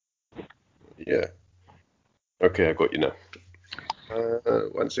Yeah. Okay, I got you now.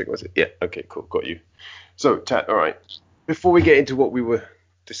 One second. Yeah. Okay. Cool. Got you. So, Tat. All right. Before we get into what we were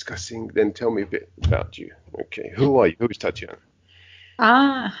discussing, then tell me a bit about you. Okay. Who are you? Who is Tatiana?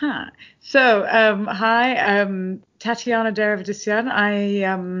 So, hi, Tatiana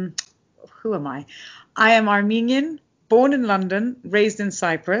Deravidisyan. Who am I? I am Armenian, born in London, raised in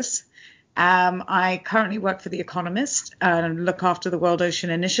Cyprus. I currently work for The Economist and look after the World Ocean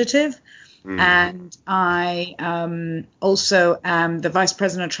Initiative. Hmm. And I also am the Vice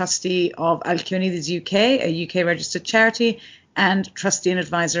President and Trustee of Al Qunides UK, a UK registered charity, and Trustee and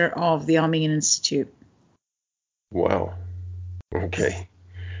Advisor of the Armenian Institute. Wow. Okay.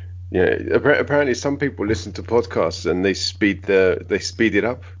 Yeah. Apparently, some people listen to podcasts and they speed it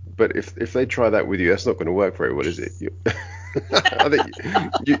up. But if they try that with you, that's not going to work very well, is it? I think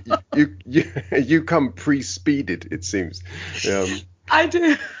you come pre-speeded, it seems. Um, I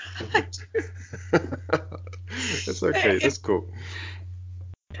do. that's okay. That's cool.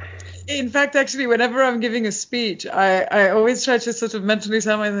 In fact, actually, whenever I'm giving a speech, I always try to sort of mentally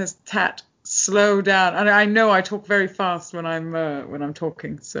tell myself, Tat, slow down. And I know I talk very fast when I'm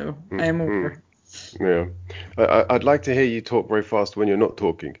talking, so I am Mm, aware. yeah. I'd like to hear you talk very fast when you're not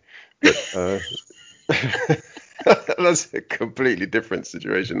talking, but that's a completely different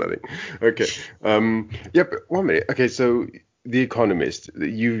situation, I think. Okay. Yeah, but 1 minute. Okay, so The Economist,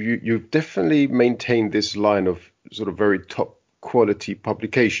 you've definitely maintained this line of sort of very top quality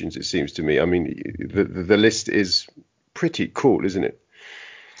publications, it seems to me. I mean, the list is pretty cool, isn't it?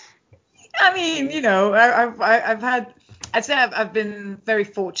 I mean, I've had. I'd say I've been very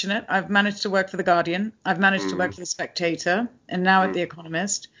fortunate. I've managed to work for The Guardian. I've managed to work Mm, for The Spectator, and now at mm, The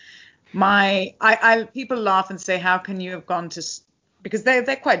Economist. People laugh and say, how can you have gone to, because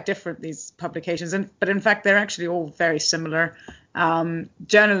they're quite different, these publications, but in fact they're actually all very similar.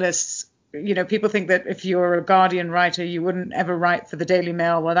 Journalists, people think that if you're a Guardian writer, you wouldn't ever write for the Daily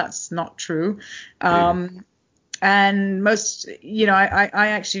Mail. Well, that's not true. mm. And I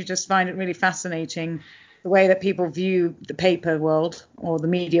actually just find it really fascinating the way that people view the paper world or the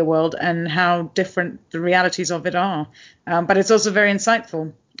media world and how different the realities of it are. But it's also very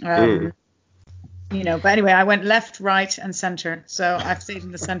insightful. Mm. But anyway, I went left, right, and center. So I've stayed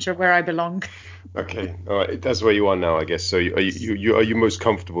in the center where I belong. Okay, all right. That's where you are now, I guess. So are you most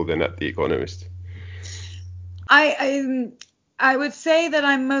comfortable then at The Economist? I I would say that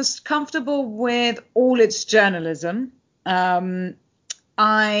I'm most comfortable with all its journalism. Um,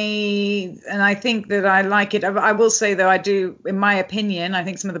 I think that I like it. I will say though, I do, in my opinion, I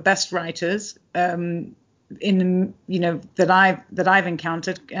think some of the best writers in that I've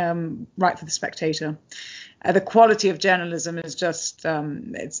encountered write for the Spectator. The quality of journalism is just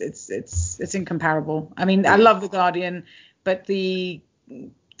it's incomparable. I mean, I Mm. love the Guardian, but the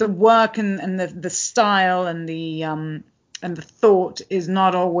work and the style and the thought is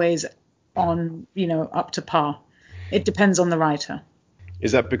not always on up to par. It depends on the writer.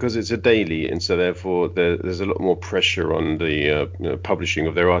 Is that because it's a daily, and so therefore there's a lot more pressure on the publishing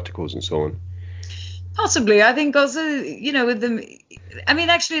of their articles and so on? Possibly. I think also, with the, I mean,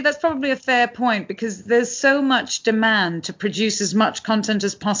 actually, that's probably a fair point because there's so much demand to produce as much content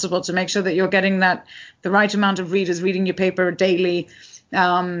as possible to make sure that you're getting the right amount of readers reading your paper daily.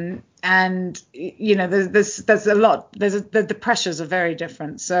 And there's a lot. The pressures are very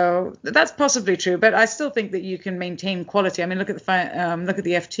different. So that's possibly true. But I still think that you can maintain quality. I mean, look at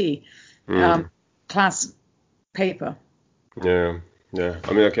the FT Mm. class paper. Yeah, yeah.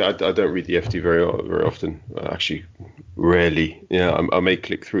 I mean, okay, I don't read the FT very often. Actually, rarely. Yeah, I may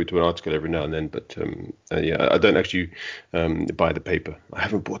click through to an article every now and then, but yeah, I don't actually buy the paper. I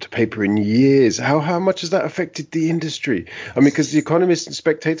haven't bought a paper in years. How much has that affected the industry? I mean, because The Economist and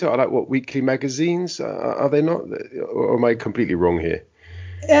Spectator are like what, weekly magazines? Are they not? Or am I completely wrong here?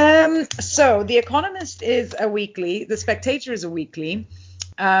 So The Economist is a weekly, The Spectator is a weekly,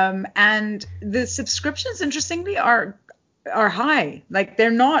 and the subscriptions, interestingly, are high. Like they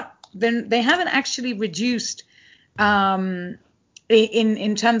haven't actually reduced um,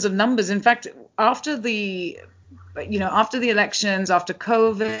 in terms of numbers. In fact, after after the elections, after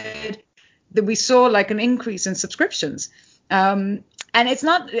COVID, that we saw like an increase in subscriptions. And it's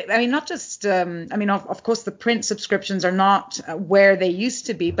not, I mean, not just, I mean, of course, the print subscriptions are not where they used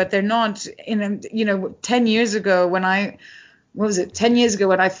to be, but they're not 10 years ago what was it, 10 years ago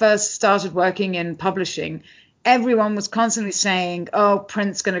when I first started working in publishing, everyone was constantly saying, oh,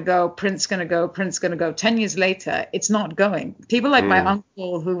 print's going to go, print's going to go, print's going to go. 10 years later, it's not going. People like my Mm,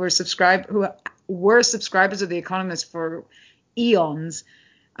 uncle who were subscribers of The Economist for eons,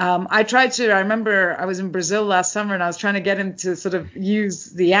 I remember I was in Brazil last summer and I was trying to get him to sort of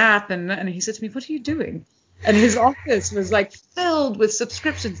use the app. And he said to me, "What are you doing?" And his office was like filled with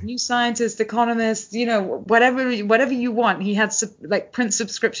subscriptions, New Scientist, Economist, whatever you want. He had like print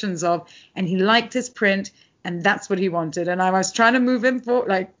subscriptions of, and he liked his print, and that's what he wanted. And I was trying to move him for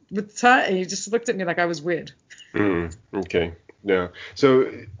like with time, and he just looked at me like I was weird. Okay. Yeah.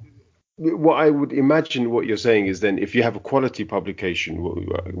 So what I would imagine what you're saying is then if you have a quality publication,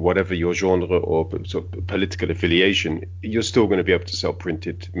 whatever your genre or sort of political affiliation, you're still going to be able to sell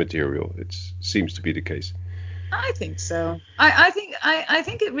printed material. It seems to be the case. I think so. I think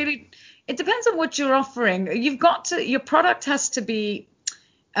it depends on what you're offering. Your product has to be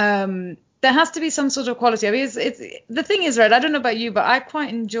there has to be some sort of quality. I mean, it's the thing is, right? I don't know about you, but I quite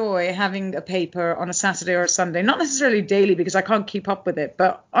enjoy having a paper on a Saturday or a Sunday, not necessarily daily because I can't keep up with it,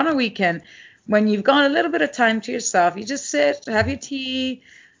 but on a weekend when you've got a little bit of time to yourself, you just sit, have your tea,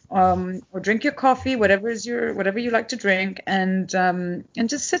 or drink your coffee, whatever you like to drink, and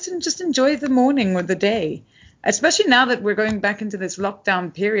just sit and just enjoy the morning or the day. Especially now that we're going back into this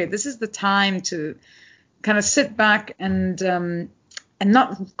lockdown period, this is the time to kind of sit back and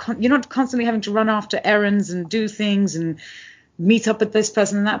you're not constantly having to run after errands and do things and meet up with this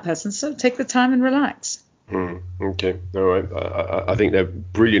person and that person. So take the time and relax. Okay, all right. I think they're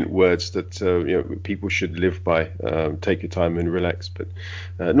brilliant words that people should live by. Take your time and relax, but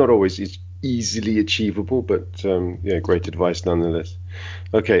not always is easily achievable. But great advice nonetheless.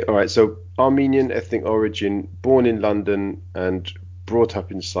 Okay, all right. So Armenian ethnic origin, born in London and brought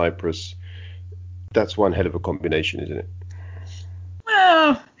up in Cyprus. That's one hell of a combination, isn't it?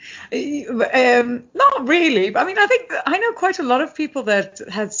 Well, not really. I mean, I think I know quite a lot of people that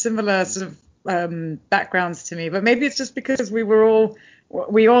had similar sort of backgrounds to me, but maybe it's just because we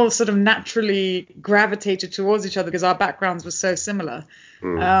all sort of naturally gravitated towards each other because our backgrounds were so similar.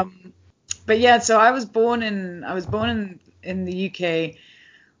 But yeah, so I was born in the UK.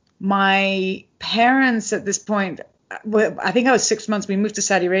 My parents at this point, well, I think I was 6 months. We moved to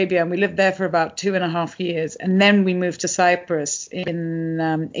Saudi Arabia and we lived there for about 2.5 years. And then we moved to Cyprus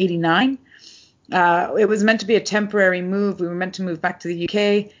in 89. It was meant to be a temporary move. We were meant to move back to the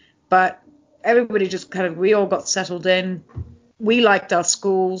UK, but everybody just we all got settled in. We liked our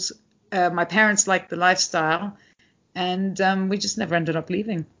schools. My parents liked the lifestyle, and we just never ended up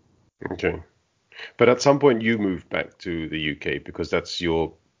leaving. Okay. But at some point you moved back to the UK because that's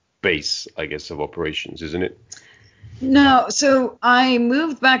your base, I guess, of operations, isn't it? No, so I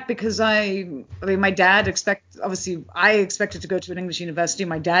moved back because my dad I expected to go to an English university.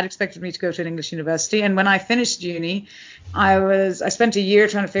 My dad expected me to go to an English university. And when I finished uni, I spent a year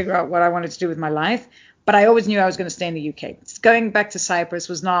trying to figure out what I wanted to do with my life. But I always knew I was going to stay in the UK. Going back to Cyprus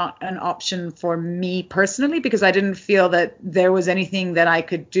was not an option for me personally because I didn't feel that there was anything that I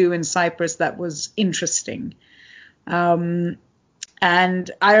could do in Cyprus that was interesting. And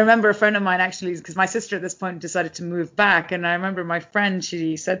I remember a friend of mine actually, because my sister at this point decided to move back. And I remember my friend,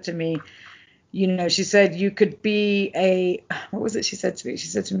 she said to me, she said, you could be what was it she said to me? She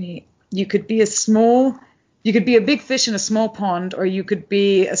said to me, you could be a big fish in a small pond, or you could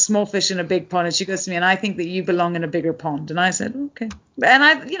be a small fish in a big pond. And she goes to me, and I think that you belong in a bigger pond. And I said, okay. And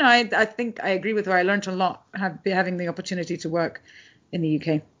I think I agree with her. I learned a lot having the opportunity to work in the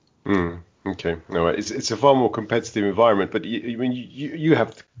UK. Okay, no, it's a far more competitive environment, but you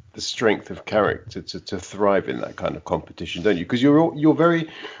have the strength of character to thrive in that kind of competition, don't you? Because you're very,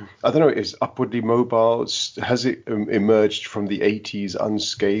 I don't know, is upwardly mobile? Has it emerged from the 80s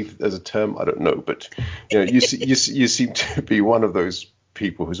unscathed as a term? I don't know, but you seem to be one of those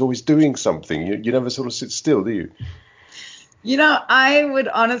people who's always doing something. You never sort of sit still, do you? I would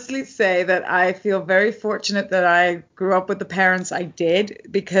honestly say that I feel very fortunate that I grew up with the parents I did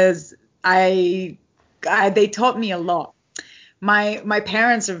because they taught me a lot. My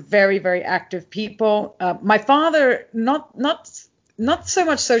parents are very, very active people. My father, not so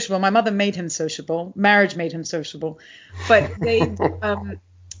much sociable. My mother made him sociable. Marriage made him sociable. But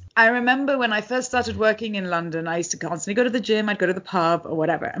I remember when I first started working in London, I used to constantly go to the gym. I'd go to the pub or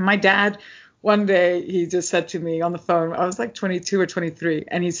whatever. And my dad, one day, he just said to me on the phone, I was like 22 or 23.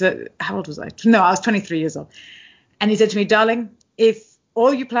 And he said, how old was I? No, I was 23 years old. And he said to me, darling, if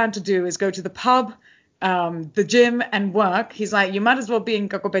all you plan to do is go to the pub, the gym and work, he's like, you might as well be in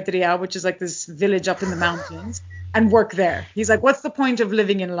Kakopetria, which is like this village up in the mountains, and work there. He's like, what's the point of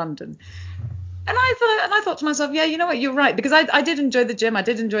living in London? And I thought to myself, yeah, you know what, you're right. Because I did enjoy the gym. I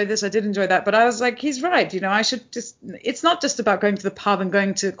did enjoy this. I did enjoy that. But I was like, he's right. I should just, it's not just about going to the pub and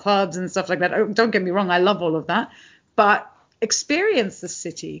going to clubs and stuff like that. Oh, don't get me wrong. I love all of that. But experience the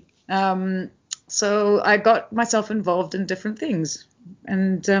city. So I got myself involved in different things.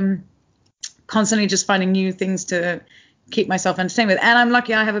 and constantly just finding new things to keep myself entertained with. And I'm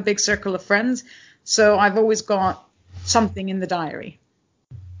lucky I have a big circle of friends, so I've always got something in the diary.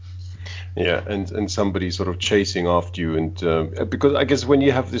 Yeah, and somebody sort of chasing after you, and because I guess when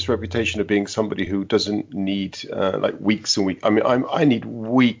you have this reputation of being somebody who doesn't need like weeks and weeks. I mean, I need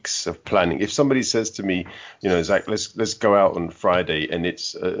weeks of planning. If somebody says to me, Zach, let's go out on Friday, and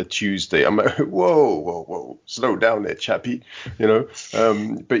it's a Tuesday, I'm like, whoa, slow down there, chappie, But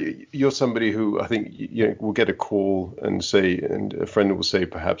you're somebody who I think will get a call and say, and a friend will say,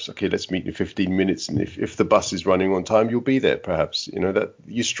 perhaps, okay, let's meet in 15 minutes, and if the bus is running on time, you'll be there. Perhaps, that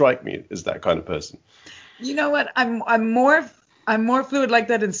you strike me as that kind of person. You know what? I'm more fluid like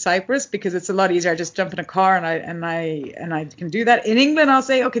that in Cyprus because it's a lot easier. I just jump in a car and I can do that. In England, I'll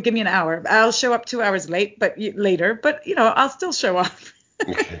say, okay, give me an hour. I'll show up 2 hours later, but I'll still show up.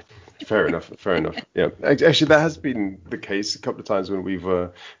 Okay. Fair enough. Yeah, actually, that has been the case a couple of times when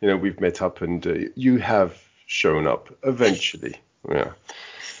we've met up, and you have shown up eventually. Yeah.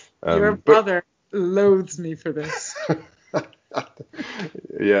 Your brother loathes me for this.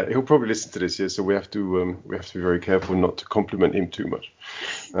 Yeah, he'll probably listen to this. Yeah, so we have to be very careful not to compliment him too much.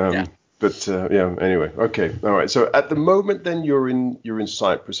 Yeah. But anyway, okay, all right. So at the moment, then you're in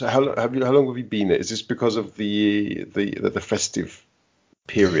Cyprus. So how long have you been there? Is this because of the festive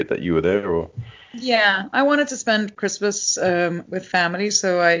period that you were there, or? Yeah, I wanted to spend Christmas with family,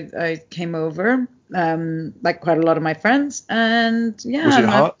 so I came over, like quite a lot of my friends, and yeah. Was it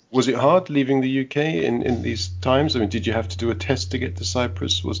hard? Was it hard leaving the UK in these times? I mean, did you have to do a test to get to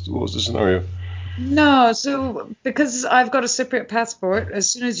Cyprus? What was the scenario? No, so because I've got a Cypriot passport,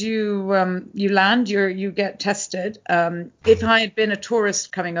 as soon as you land, you get tested. If I had been a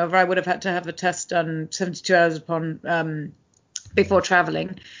tourist coming over, I would have had to have a test done 72 hours upon before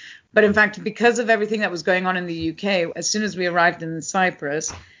traveling. But in fact, because of everything that was going on in the UK, as soon as we arrived in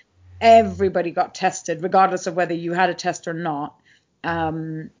Cyprus, everybody got tested, regardless of whether you had a test or not,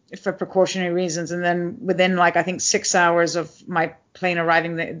 for precautionary reasons. And then within, I think 6 hours of my plane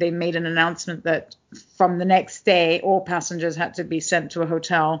arriving, they made an announcement that from the next day, all passengers had to be sent to a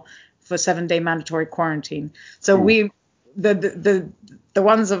hotel for 7-day mandatory quarantine. So the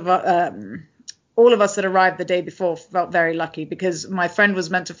ones of all of us that arrived the day before felt very lucky, because my friend was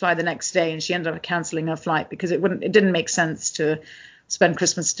meant to fly the next day and she ended up cancelling her flight because it didn't make sense to spend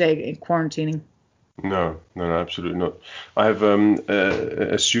Christmas Day in quarantining. No, absolutely not. I have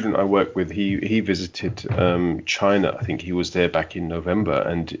a student I work with. He visited China. I think he was there back in November,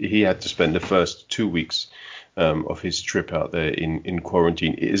 and he had to spend the first 2 weeks of his trip out there in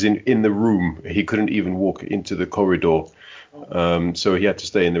quarantine. It is in the room. He couldn't even walk into the corridor. So he had to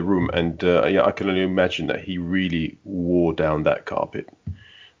stay in the room, and I can only imagine that he really wore down that carpet,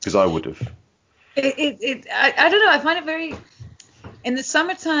 because I would have. I don't know. I find it very. In the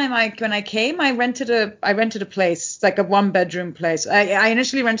summertime, when I came, I rented a place, like a 1-bedroom place. I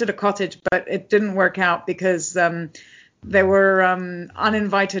initially rented a cottage, but it didn't work out because there were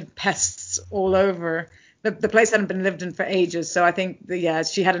uninvited pests all over. The place hadn't been lived in for ages, so I think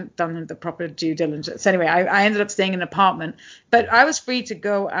she hadn't done the proper due diligence. Anyway, I ended up staying in an apartment, but I was free to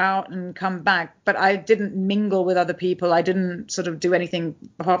go out and come back, but I didn't mingle with other people. I didn't sort of do anything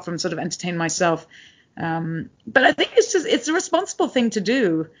apart from sort of entertain myself. But I think it's a responsible thing to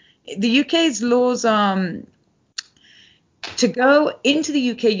do. The UK's laws, to go into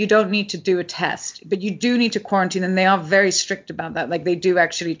the UK, you don't need to do a test, but you do need to quarantine, and they are very strict about that. Like, they do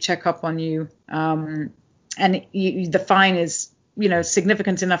actually check up on you. And the fine is,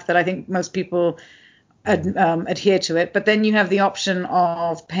 significant enough that I think most people adhere to it. But then you have the option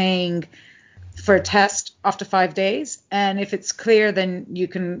of paying for a test after 5 days, and if it's clear, then you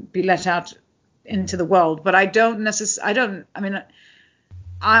can be let out into the world. But as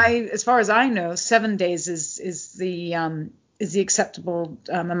far as I know, 7 days is the acceptable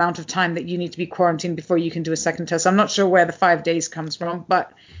amount of time that you need to be quarantined before you can do a second test. I'm not sure where the 5 days comes from,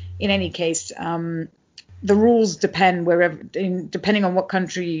 but in any case, the rules depend depending on what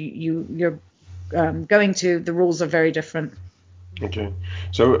country you're going to. The rules are very different. Okay,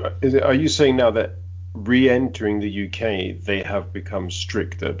 so are you saying now that re-entering the UK, they have become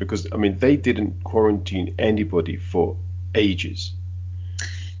stricter? Because they didn't quarantine anybody for ages.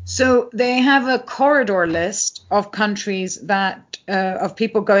 So they have a corridor list of countries that of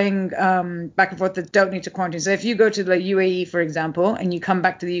people going back and forth that don't need to quarantine. So if you go to the UAE, for example, and you come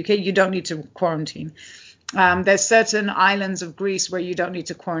back to the UK, you don't need to quarantine. There's certain islands of Greece where you don't need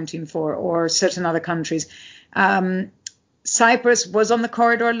to quarantine for, or certain other countries. Cyprus was on the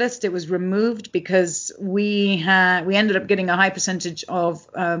corridor list. It was removed because we ended up getting a high percentage of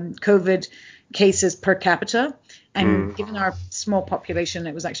COVID cases per capita, And given our small population,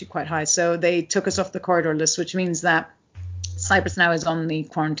 it was actually quite high. So they took us off the corridor list, which means that Cyprus now is on the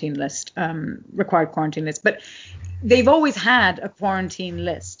quarantine list, required quarantine list. But they've always had a quarantine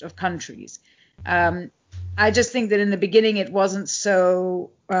list of countries. I just think that in the beginning it wasn't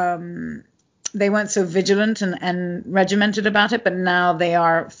so they weren't so vigilant and regimented about it, but now they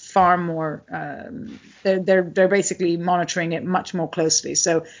are far more. They're basically monitoring it much more closely.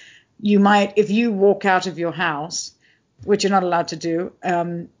 So you might, if you walk out of your house, which you're not allowed to do,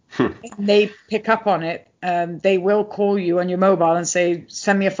 they pick up on it. They will call you on your mobile and say,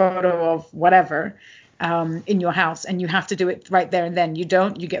 send me a photo of whatever in your house, and you have to do it right there and then. You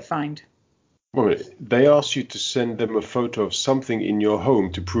don't, you get fined. Well, they ask you to send them a photo of something in your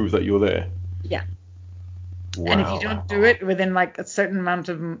home to prove that you're there. Yeah. Wow. And if you don't do it within like a certain amount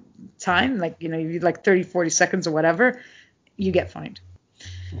of time, like, you know, you like 30, 40 seconds or whatever, you get fined.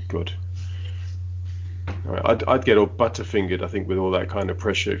 Good. All right. I'd get all butterfingered, I think, with all that kind of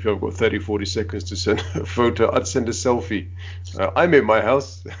pressure. If I've got 30, 40 seconds to send a photo, I'd send a selfie. I'm in my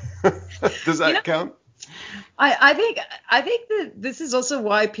house. Does that count? I think that this is also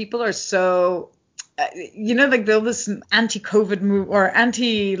why people are so, like this anti-COVID move or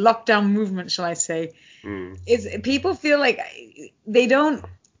anti-lockdown movement, shall I say, is people feel like they don't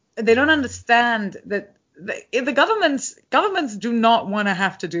understand that the governments do not want to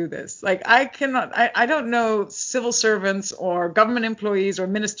have to do this. Like I don't know civil servants or government employees or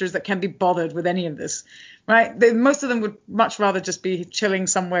ministers that can be bothered with any of this, right? Most of them would much rather just be chilling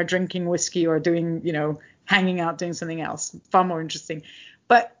somewhere, drinking whiskey or doing, hanging out, doing something else far more interesting.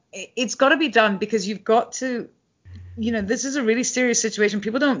 But it's got to be done because you've got to, this is a really serious situation.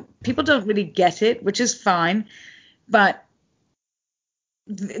 People don't really get it, which is fine, but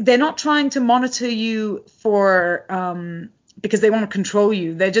they're not trying to monitor you for because they want to control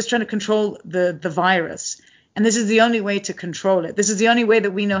you. They're just trying to control the virus. And this is the only way to control it. This is the only way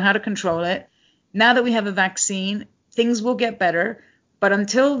that we know how to control it. Now that we have a vaccine, things will get better. But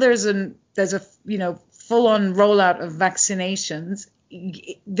until there's a full-on rollout of vaccinations,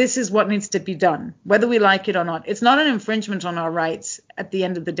 this is what needs to be done, whether we like it or not. It's not an infringement on our rights at the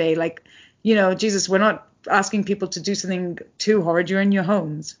end of the day. Like, Jesus, we're not asking people to do something too horrid. You're in your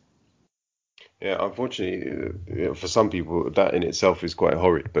homes. Yeah, unfortunately, for some people, that in itself is quite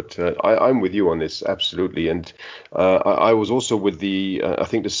horrid. But I'm with you on this, absolutely. And I was also with I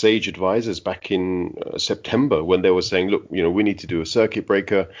think the SAGE advisors back in September when they were saying, look, we need to do a circuit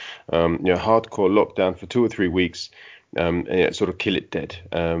breaker, hardcore lockdown for 2 or 3 weeks, and sort of kill it dead.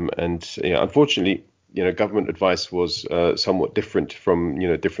 Unfortunately, government advice was somewhat different from,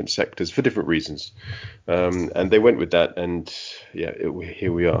 different sectors for different reasons. And they went with that. And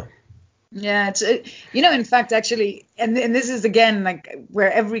here we are. Yeah, it's in fact, actually, and this is again like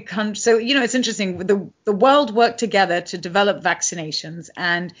where every country. So it's interesting. The world worked together to develop vaccinations,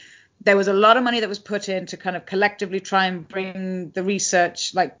 and there was a lot of money that was put in to kind of collectively try and bring the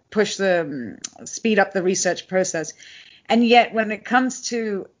research, like speed up the research process. And yet, when it comes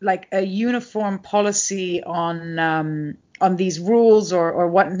to like a uniform policy on these rules or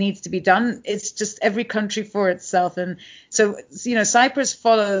what needs to be done, it's just every country for itself. And so, Cyprus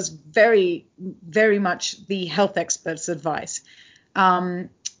follows very, very much the health experts' advice.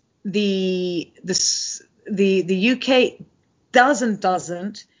 The UK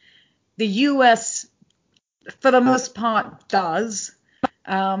doesn't. The US, for the most part, does.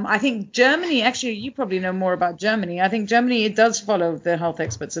 I think Germany, actually, you probably know more about Germany. I think Germany, it does follow the health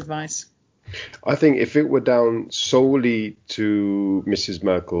experts' advice. I think if it were down solely to Mrs.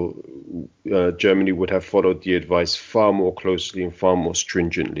 Merkel, Germany would have followed the advice far more closely and far more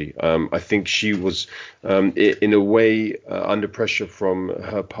stringently. I think she was, in a way, under pressure from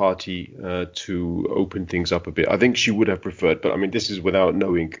her party to open things up a bit. I think she would have preferred, but I mean, this is without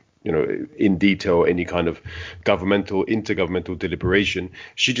knowing, in detail, any kind of intergovernmental deliberation.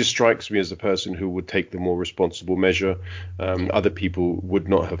 She just strikes me as a person who would take the more responsible measure. Other people would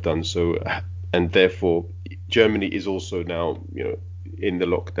not have done so. And therefore, Germany is also now, in the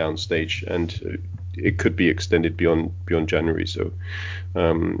lockdown stage, and it could be extended beyond January. So,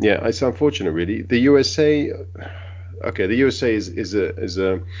 it's unfortunate, really. The USA, the USA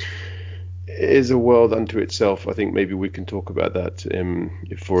is a world unto itself. I think maybe we can talk about that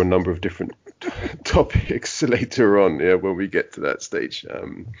for a number of different topics later on, when we get to that stage.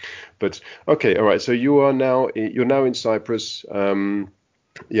 But okay, all right. So you're now in Cyprus.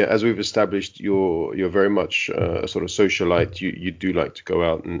 As we've established, you're very much a sort of socialite. You do like to go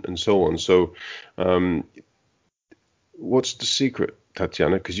out and so on. So, what's the secret,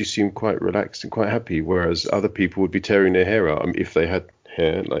 Tatiana? Because you seem quite relaxed and quite happy, whereas other people would be tearing their hair out if they had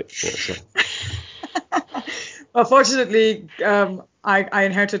hair. Well, fortunately, I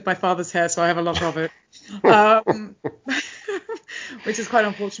inherited my father's hair, so I have a lot of it, um, which is quite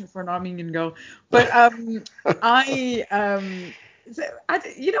unfortunate for an Armenian girl. But you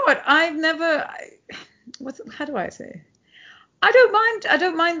know what? I've never. How do I say? I don't mind. I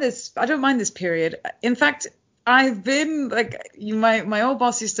don't mind this. I don't mind this period. In fact, I've been like my old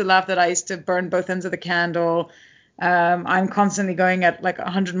boss used to laugh that I used to burn both ends of the candle. I'm constantly going at like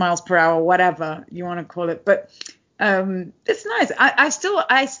 100 miles per hour, whatever you want to call it. But it's nice. I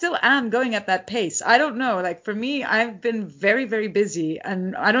still am going at that pace. I don't know. Like for me, I've been very, very busy,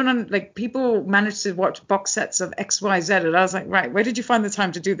 and I don't know. Like people manage to watch box sets of X, Y, Z, and I was like, right, where did you find the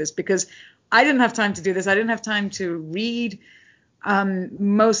time to do this? Because I didn't have time to do this. I didn't have time to read.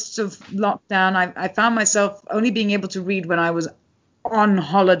 Most of lockdown, I found myself only being able to read when I was on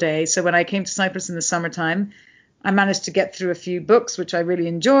holiday. So when I came to Cyprus in the summertime, I managed to get through a few books, which I really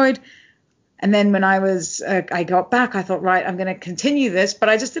enjoyed. And then when I got back, I thought, right, I'm going to continue this, but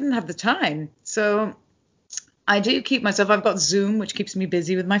I just didn't have the time. So I do keep myself. I've got Zoom, which keeps me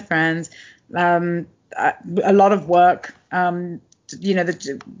busy with my friends. A lot of work. The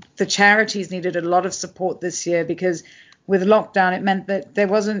charities needed a lot of support this year because with lockdown, it meant that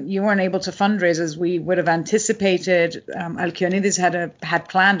you weren't able to fundraise as we would have anticipated. Alkyonides had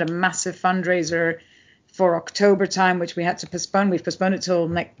planned a massive fundraiser for October time, which we had to postpone. We've postponed it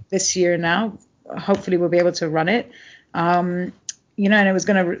till this year now. Hopefully we'll be able to run it. And it was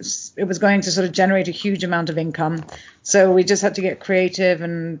going to sort of generate a huge amount of income. So we just had to get creative,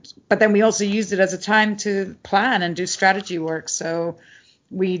 but then we also used it as a time to plan and do strategy work. So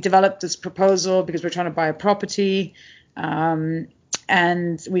we developed this proposal because we're trying to buy a property. And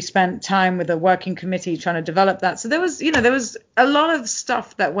we spent time with a working committee trying to develop that. So there was a lot of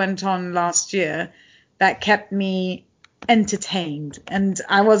stuff that went on last year that kept me entertained. And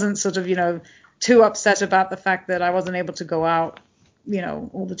I wasn't sort of, too upset about the fact that I wasn't able to go out,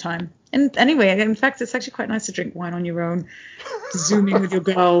 all the time. And anyway, in fact, it's actually quite nice to drink wine on your own, zooming with your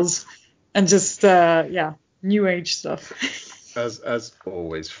girls and just, new age stuff. As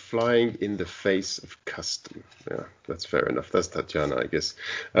always, flying in the face of custom. Yeah, that's fair enough. That's Tatiana, I guess.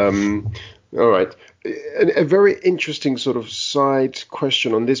 All right. A very interesting sort of side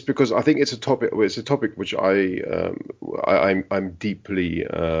question on this, because I think it's a topic which I'm deeply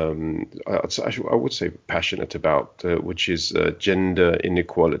I would say passionate about, which is gender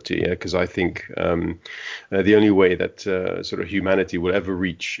inequality. Because I think the only way that sort of humanity will ever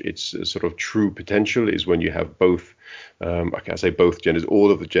reach its sort of true potential is when you have both. I can't say both genders,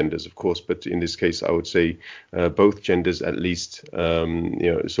 all of the genders, of course, but in this case, I would say both genders at least,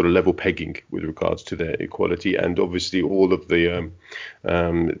 sort of level pegging with regards to their equality, and obviously all of the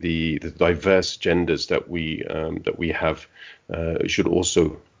diverse genders that we have should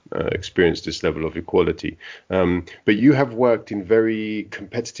also experience this level of equality. But you have worked in very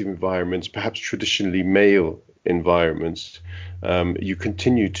competitive environments, perhaps traditionally male environments. You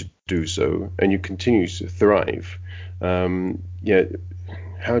continue to do so, and you continue to thrive. How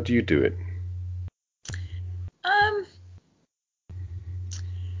do you do it?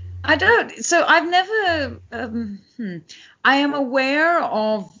 I don't. So I've never. I am aware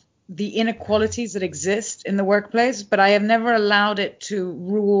of the inequalities that exist in the workplace, but I have never allowed it to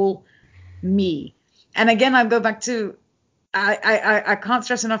rule me. And again, I go back to. I can't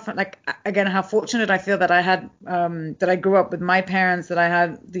stress enough, like again, how fortunate I feel that I had, that I grew up with my parents, that I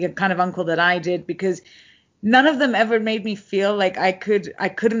had the kind of uncle that I did, because none of them ever made me feel like I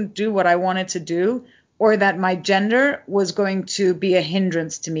couldn't do what I wanted to do, or that my gender was going to be a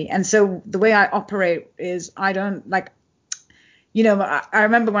hindrance to me. And so the way I operate is I don't like, I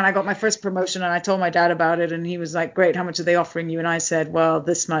remember when I got my first promotion and I told my dad about it, and he was like, great, how much are they offering you? And I said, well,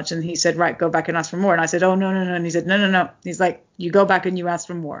 this much. And he said, right, go back and ask for more. And I said, oh, no, no, no. And he said, no, no, no. He's like, you go back and you ask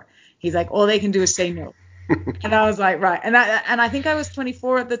for more. He's like, all they can do is say no. And I was like, right. And I think I was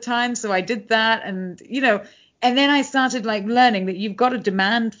 24 at the time. So I did that. And, and then I started like learning that you've got to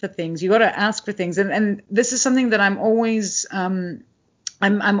demand for things. You've got to ask for things. And this is something that I'm always, I'm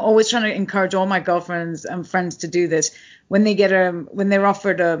always trying to encourage all my girlfriends and friends to do this. When they're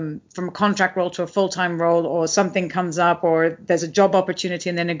offered from a contract role to a full-time role, or something comes up, or there's a job opportunity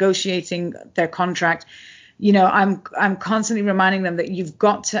and they're negotiating their contract, I'm constantly reminding them that you've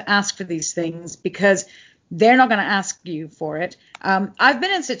got to ask for these things, because they're not going to ask you for it. I've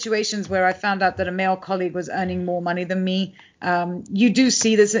been in situations where I found out that a male colleague was earning more money than me. You do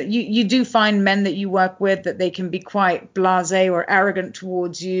see this. You do find men that you work with that they can be quite blasé or arrogant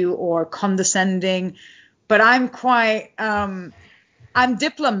towards you, or condescending. But I'm quite, I'm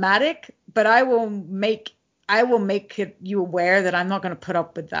diplomatic, but I I will make you aware that I'm not going to put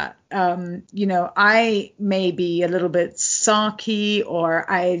up with that. I may be a little bit sarky, or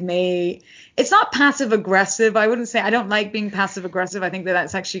it's not passive aggressive. I wouldn't say, I don't like being passive aggressive. I think that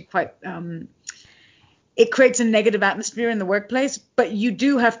that's actually quite, it creates a negative atmosphere in the workplace, but you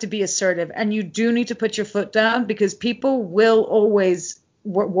do have to be assertive, and you do need to put your foot down, because people will always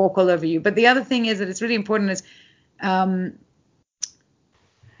walk all over you. But the other thing is that it's really important is,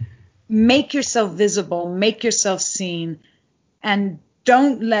 make yourself visible, make yourself seen, and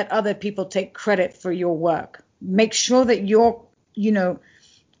don't let other people take credit for your work. Make sure that you're,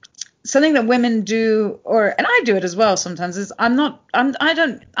 something that women do, and I do it as well sometimes, is I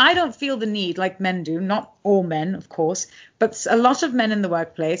don't feel the need like men do, not all men, of course, but a lot of men in the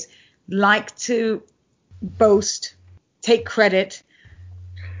workplace like to boast, take credit,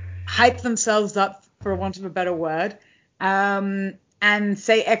 hype themselves up, for want of a better word, and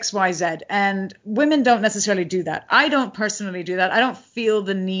say X, Y, Z. And women don't necessarily do that. I don't personally do that. I don't feel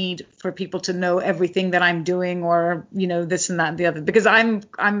the need for people to know everything that I'm doing, or, this and that and the other, because I'm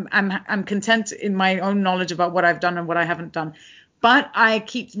content in my own knowledge about what I've done and what I haven't done. But I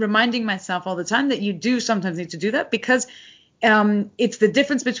keep reminding myself all the time that you do sometimes need to do that, because it's the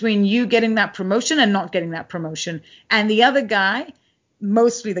difference between you getting that promotion and not getting that promotion. And the other guy,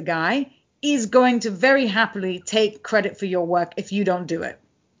 mostly the guy, is going to very happily take credit for your work if you don't do it.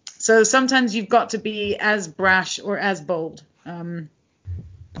 So sometimes you've got to be as brash or as bold. I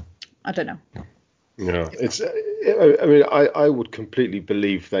don't know. Yeah, I mean, I would completely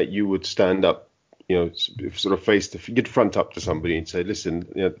believe that you would stand up, sort of you'd front up to somebody and say, listen,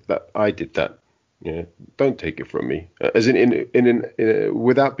 that I did that. Don't take it from me. As in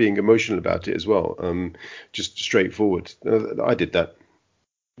without being emotional about it as well. Just straightforward. I did that.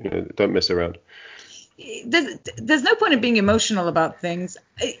 Don't mess around. There's no point in being emotional about things.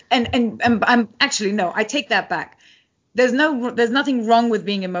 And I'm actually, no, I take that back. There's nothing wrong with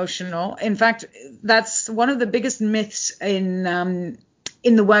being emotional. In fact, that's one of the biggest myths in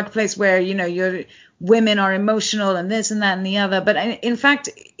the workplace, where, your women are emotional and this and that and the other. But in fact,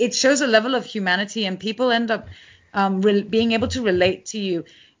 it shows a level of humanity, and people end up being able to relate to you.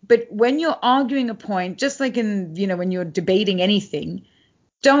 But when you're arguing a point, just like in, when you're debating anything,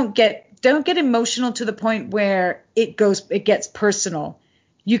 don't get emotional to the point where it gets personal.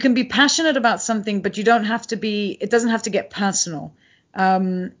 You can be passionate about something, but it doesn't have to get personal.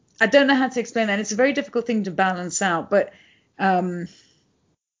 I don't know how to explain that. It's a very difficult thing to balance out, but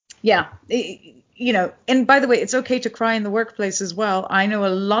yeah, and by the way, it's okay to cry in the workplace as well. I know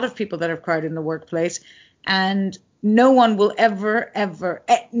a lot of people that have cried in the workplace, and no one will ever,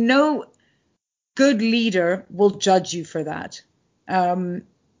 no good leader will judge you for that.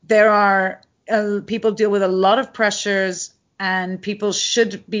 There are people deal with a lot of pressures, and people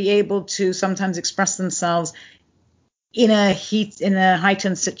should be able to sometimes express themselves in a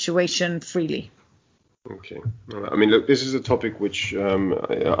heightened situation freely. Okay. I mean, look, this is a topic which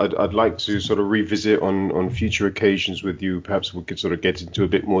I'd like to sort of revisit on future occasions with you. Perhaps we could sort of get into a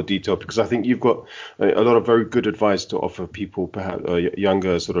bit more detail, because I think you've got a lot of very good advice to offer people, perhaps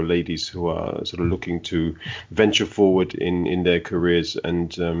younger sort of ladies who are sort of looking to venture forward in their careers.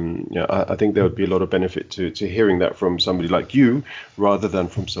 And I think there would be a lot of benefit to hearing that from somebody like you rather than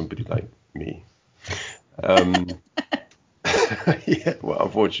from somebody like me. Yeah, well,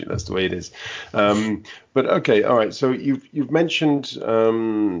 unfortunately, that's the way it is. But okay, all right. So you've mentioned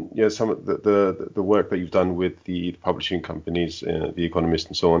some of the work that you've done with the publishing companies, The Economist,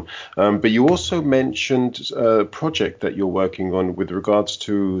 and so on. But you also mentioned a project that you're working on with regards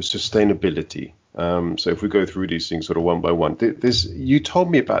to sustainability. So if we go through these things sort of one by one, you told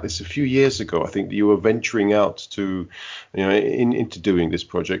me about this a few years ago. I think that you were venturing out to, into doing this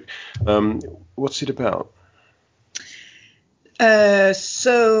project. What's it about?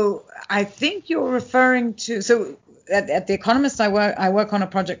 So I think you're referring to, at The Economist, I work on a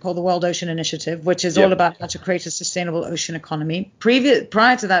project called the World Ocean Initiative, which is all about how to create a sustainable ocean economy.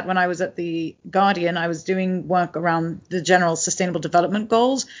 Prior to that, when I was at The Guardian, I was doing work around the general sustainable development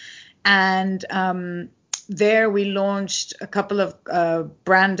goals. And there we launched a couple of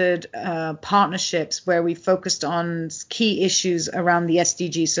branded partnerships where we focused on key issues around the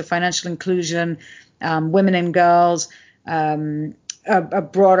SDGs, so financial inclusion, women and girls, a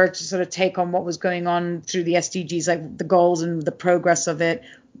broader sort of take on what was going on through the SDGs, like the goals and the progress of it.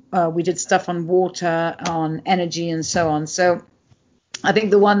 We did stuff on water, on energy, and so on. So I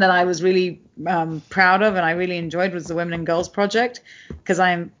think the one that I was really proud of and I really enjoyed was the Women and Girls Project, because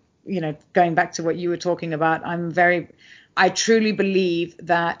I'm, going back to what you were talking about, I truly believe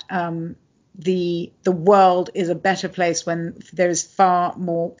that the world is a better place when there's far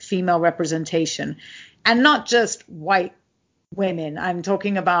more female representation. and not just white women. I'm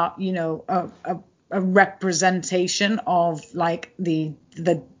talking about, a representation of like the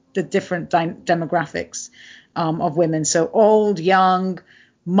different demographics of women. So old, young,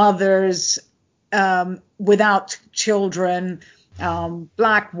 mothers, without children,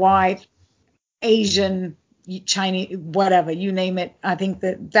 black, white, Asian, Chinese, whatever, you name it. I think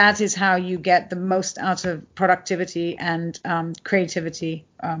that is how you get the most out of productivity and creativity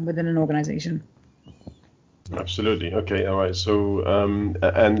within an organization. Absolutely. Okay. All right. So, and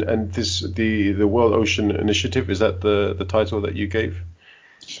the World Ocean Initiative, is that the title that you gave,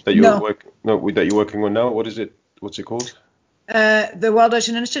 that you're working on now? What is it? What's it called? The World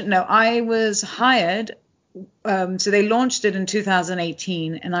Ocean Initiative. No, I was hired. So they launched it in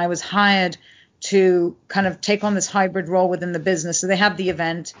 2018, and I was hired to kind of take on this hybrid role within the business. So they had the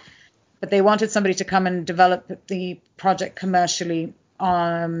event, but they wanted somebody to come and develop the project commercially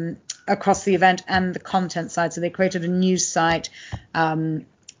across the event and the content side. So they created a news site.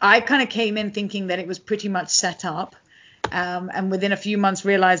 I kind of came in thinking that it was pretty much set up, and within a few months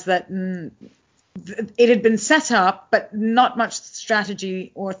realized that it had been set up, but not much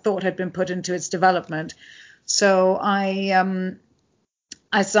strategy or thought had been put into its development. So I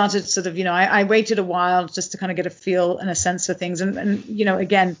started sort of, I waited a while just to kind of get a feel and a sense for things. And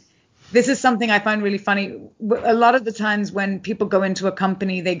again, this is something I find really funny. A lot of the times when people go into a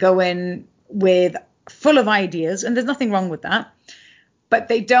company, they go in with full of ideas, and there's nothing wrong with that. But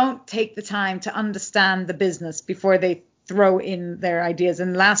they don't take the time to understand the business before they throw in their ideas.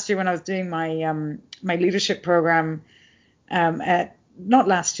 And last year when I was doing my my leadership program not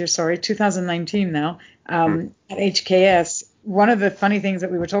last year, sorry, 2019 now, at HKS, one of the funny things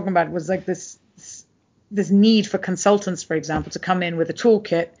that we were talking about was like this need for consultants, for example, to come in with a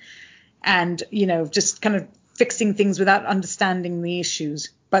toolkit and, just kind of fixing things without understanding the issues,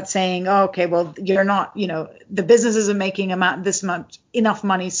 but saying, oh, okay, well, you're not, the business isn't making enough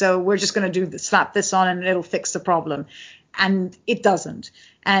money, so we're just going to slap this on and it'll fix the problem. And it doesn't.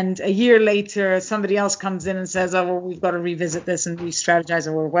 And a year later, somebody else comes in and says, oh, well, we've got to revisit this and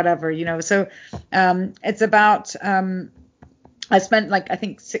re-strategize or whatever, So it's about, I spent I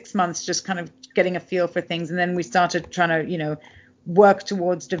think 6 months just kind of getting a feel for things. And then we started trying to, work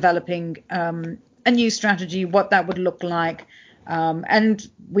towards developing a new strategy, what that would look like. And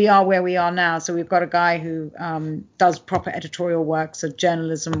we are where we are now. So we've got a guy who does proper editorial work, so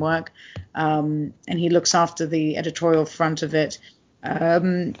journalism work, and he looks after the editorial front of it.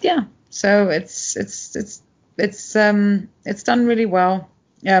 So it's done really well.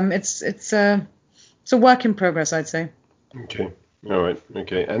 It's a work in progress, I'd say. Okay. All right.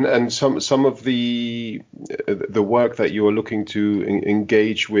 Okay. And some of the work that you are looking to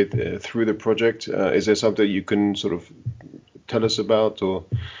engage with through the project, is there something you can sort of tell us about? Or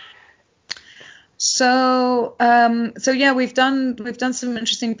so yeah, we've done some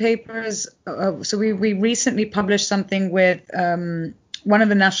interesting papers. So we recently published something with one of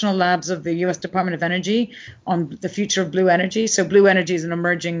the national labs of the U.S. Department of Energy on the future of blue energy. So blue energy is an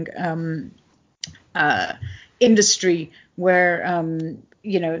emerging industry where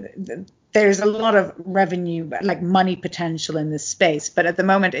there's a lot of revenue, like money potential in this space, but at the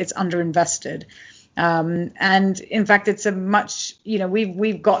moment it's underinvested. And in fact, it's a much,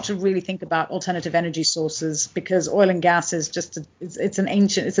 we've got to really think about alternative energy sources, because oil and gas is just it's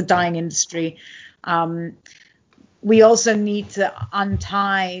a dying industry. We also need to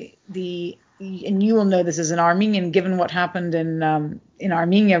untie and you will know this as an Armenian, given what happened in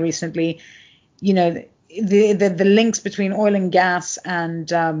Armenia recently, the links between oil and gas and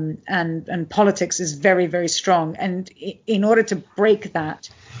politics is very, very strong. And in order to break that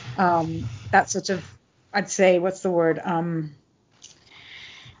sort of, I'd say, what's the word?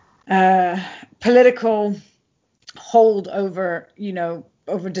 Political hold over,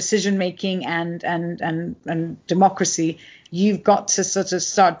 over decision making and democracy, you've got to sort of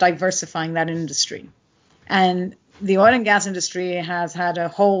start diversifying that industry. And the oil and gas industry has had a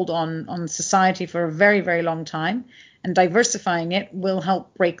hold on society for a very, very long time, and diversifying it will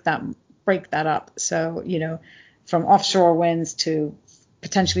help break that up. So, from offshore winds to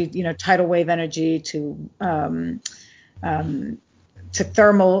potentially, tidal wave energy to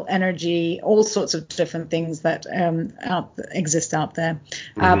thermal energy, all sorts of different things that exist out there.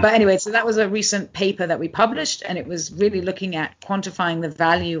 But anyway, so that was a recent paper that we published, and it was really looking at quantifying the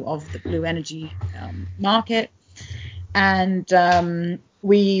value of the blue energy market. And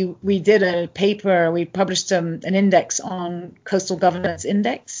we did a paper, we published an index on Coastal Governance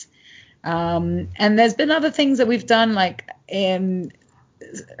Index. And there's been other things that we've done, like the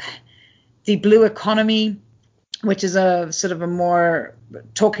blue economy which is a sort of a more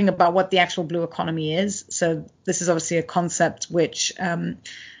talking about what the actual blue economy is. So this is obviously a concept which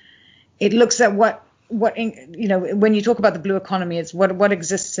it looks at when you talk about the blue economy, it's what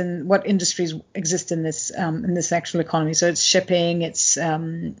exists in what industries exist in this actual economy. So it's shipping, it's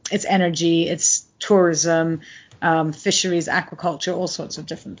energy, it's tourism, fisheries, aquaculture, all sorts of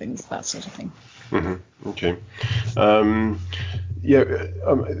different things, that sort of thing. Mm-hmm. Okay.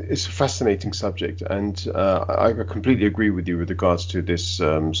 It's a fascinating subject, and I completely agree with you with regards to this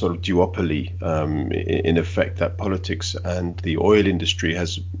sort of duopoly, in effect, that politics and the oil industry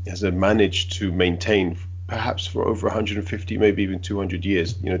has managed to maintain, perhaps for over 150, maybe even 200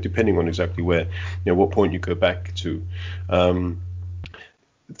 years, depending on exactly where, what point you go back to.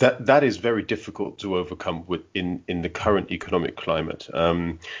 That is very difficult to overcome in the current economic climate.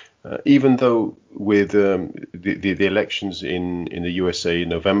 Even though with the elections in the USA in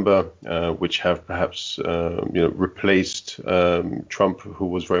November, which have perhaps replaced Trump, who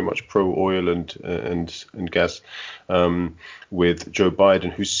was very much pro oil and gas, with Joe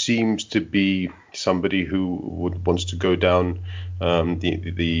Biden, who seems to be somebody who wants to go down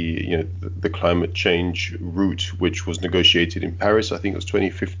the climate change route, which was negotiated in Paris, I think it was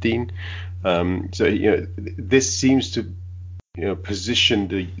 2015. This seems to position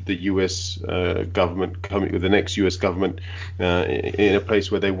the U.S. government, coming with the next U.S. government, in a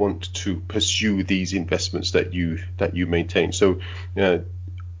place where they want to pursue these investments that you maintain. So,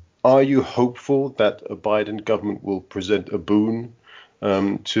 are you hopeful that a Biden government will present a boon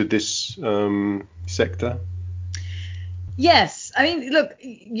to this sector? Yes. I mean, look,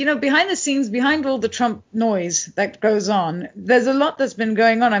 behind the scenes, behind all the Trump noise that goes on, there's a lot that's been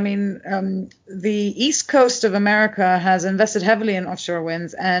going on. I mean, the East Coast of America has invested heavily in offshore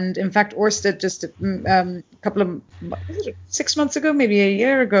winds. And in fact, Ørsted just a couple of, 6 months ago, maybe a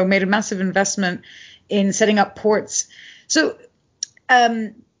year ago, made a massive investment in setting up ports. So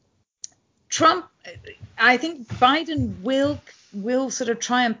Trump, I think Biden will sort of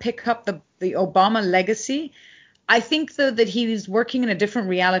try and pick up the Obama legacy. I think, though, that he's working in a different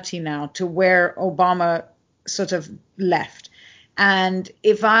reality now to where Obama sort of left. And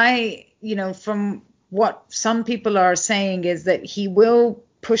if from what some people are saying is that he will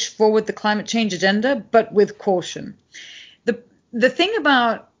push forward the climate change agenda, but with caution. The thing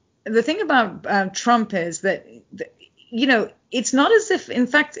about Trump is that, it's not as if, in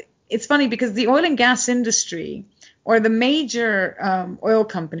fact, it's funny because the oil and gas industry or the major oil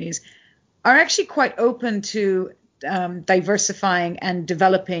companies are actually quite open to diversifying and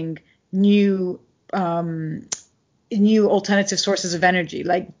developing new alternative sources of energy.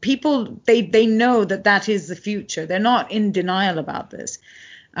 Like people, they know that is the future. They're not in denial about this.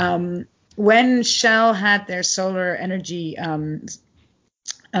 When Shell had their solar energy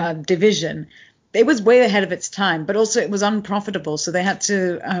division, it was way ahead of its time, but also it was unprofitable. So they had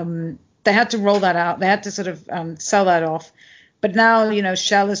to roll that out. They had to sort of sell that off. But now,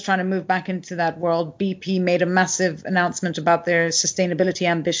 Shell is trying to move back into that world. BP made a massive announcement about their sustainability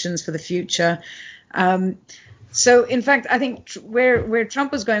ambitions for the future. So, in fact, I think where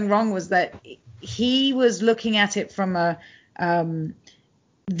Trump was going wrong was that he was looking at it from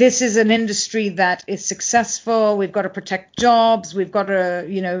this is an industry that is successful. We've got to protect jobs. We've got to,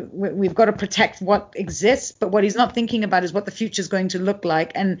 we've got to protect what exists. But what he's not thinking about is what the future is going to look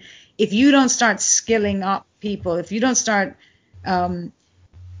like. And if you don't start skilling up people, if you don't start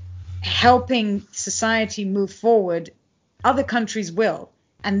helping society move forward, other countries will,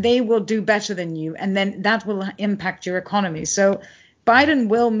 and they will do better than you, and then that will impact your economy. So Biden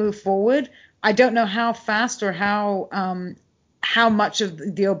will move forward. I don't know how fast or how much of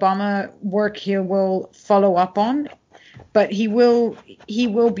the Obama work he will follow up on, but he will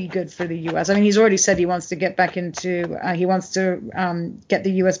be good for the U.S. I mean, he's already said he wants to get back into get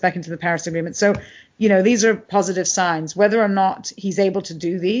the U.S. back into the Paris Agreement. So, these are positive signs. Whether or not he's able to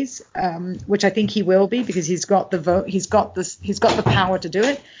do these, which I think he will be because he's got the vote, he's got the power to do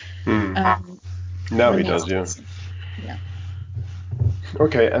it. Now he does, yeah. Yeah.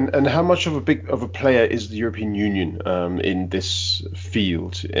 Okay, and how much of a player is the European Union in this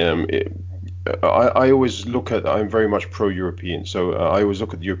field? I always I'm very much pro-European, so I always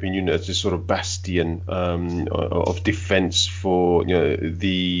look at the European Union as this sort of bastion of defense for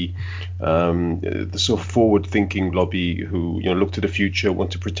the sort of forward-thinking lobby who look to the future,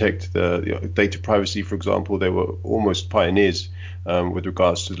 want to protect the data privacy, for example. They were almost pioneers with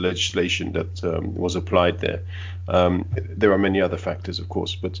regards to the legislation that was applied there. There are many other factors, of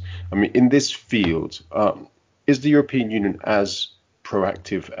course, but I mean, in this field, is the European Union as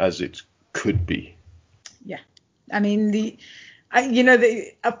proactive as it could be? Yeah, I mean,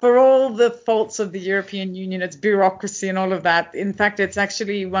 For all the faults of the European Union, its bureaucracy and all of that, in fact, it's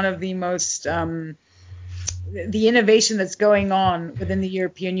actually one of the most the innovation that's going on within the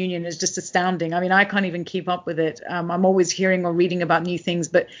European Union is just astounding. I mean, I can't even keep up with it. I'm always hearing or reading about new things,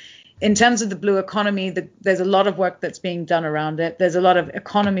 but in terms of the blue economy, there's a lot of work that's being done around it. There's a lot of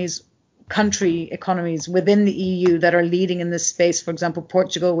country economies within the EU that are leading in this space. For example,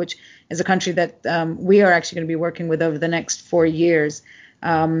 Portugal, which is a country that we are actually going to be working with over the next 4 years.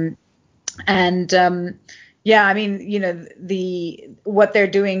 Yeah, I mean, what they're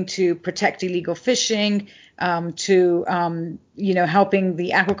doing to protect illegal fishing, to helping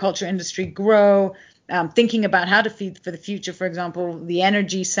the aquaculture industry grow, thinking about how to feed for the future, for example, the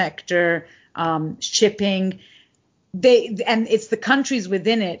energy sector, shipping. And it's the countries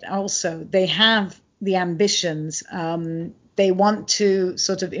within it also. They have the ambitions. They want to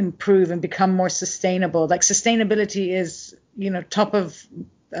sort of improve and become more sustainable. Like sustainability is, top of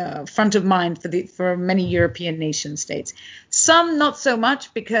front of mind for many European nation states. Some not so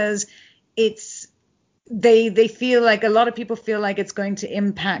much, because they feel like, a lot of people feel like it's going to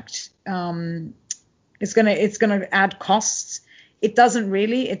impact. It's going to add costs. It doesn't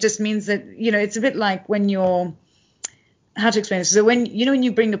really. It just means that it's a bit like when you're. How to explain this? So when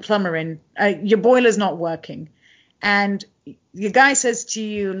you bring the plumber in, your boiler's not working, and the guy says to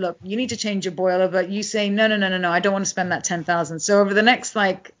you, "Look, you need to change your boiler," but you say, "No, I don't want to spend that 10,000." So over the next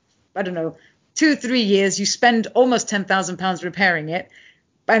 2-3 years, you spend almost £10,000 repairing it,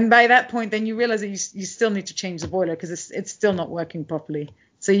 and by that point, then you realize that you still need to change the boiler because it's still not working properly.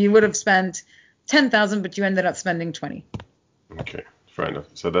 So you would have spent 10,000, but you ended up spending 20. Okay, fair enough.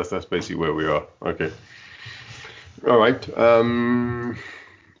 So that's basically where we are. Okay. All right.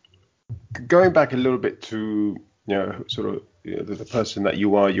 Going back a little bit to the person that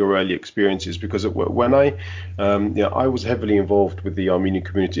you are, your early experiences, because when I was heavily involved with the Armenian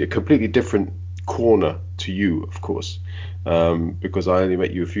community, a completely different corner to you, of course, because I only met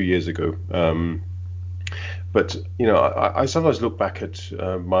you a few years ago. But I sometimes look back at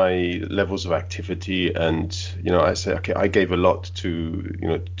my levels of activity, and I say, okay, I gave a lot to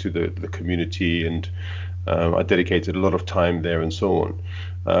the community, and I dedicated a lot of time there and so on.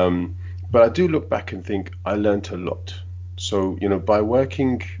 But I do look back and think I learned a lot. So by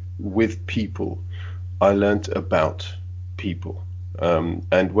working with people, I learned about people.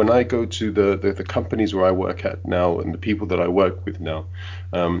 And when I go to the companies where I work at now, and the people that I work with now,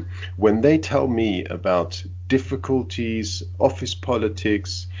 when they tell me about difficulties, office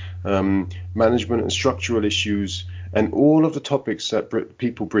politics, management and structural issues, and all of the topics that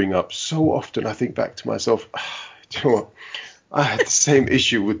people bring up, so often I think back to myself, do you know what? I had the same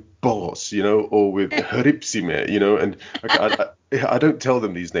issue with Boros, or with Hripsime, and I don't tell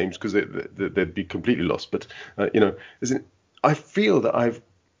them these names because they'd be completely lost. But, I feel that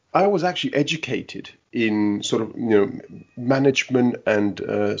I was actually educated in sort of, management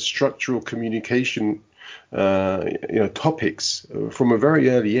and structural communication, topics from a very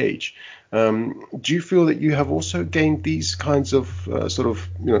early age. Do you feel that you have also gained these kinds of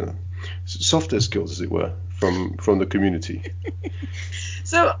softer skills, as it were, from the community?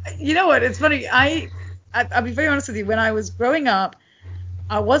 So, you know what? It's funny. I'll be very honest with you. When I was growing up,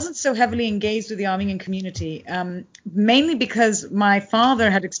 I wasn't so heavily engaged with the Armenian community, mainly because my father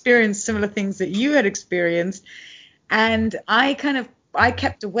had experienced similar things that you had experienced, and I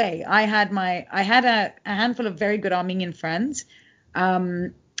kept away. I had a handful of very good Armenian friends.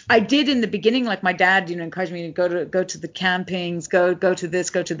 I did in the beginning, like my dad, encouraged me to go to the campings, go to this,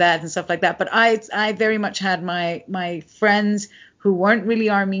 go to that, and stuff like that. But I very much had my friends who weren't really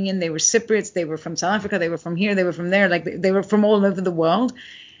Armenian. They were Cypriots. They were from South Africa. They were from here. They were from there. Like they were from all over the world,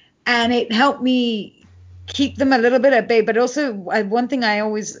 and it helped me keep them a little bit at bay. But also one thing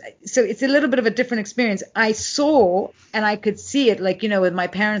so it's a little bit of a different experience. I saw and I could see it, like, with my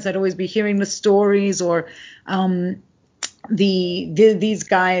parents, I'd always be hearing the stories, or these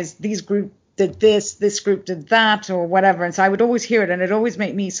guys, these group did this group did that, or whatever. And so I would always hear it, and it always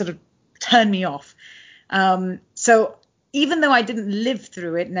made me sort of turn me off. So even though I didn't live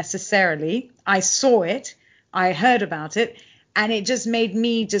through it necessarily, I saw it, I heard about it, and it just made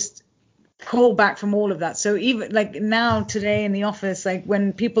me just pull back from all of that. So even like now today in the office, like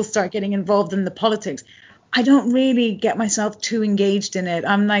when people start getting involved in the politics, I don't really get myself too engaged in it.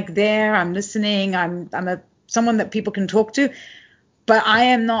 I'm like there, I'm listening, I'm someone that people can talk to, but I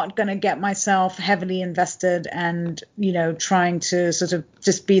am not going to get myself heavily invested and, trying to sort of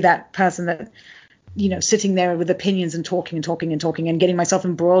just be that person that, sitting there with opinions and talking and getting myself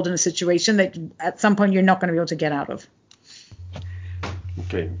embroiled in a situation that at some point you're not going to be able to get out of.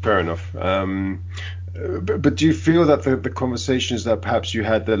 Okay, fair enough. But do you feel that the conversations that perhaps you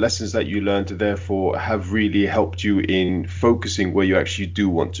had, the lessons that you learned, therefore have really helped you in focusing where you actually do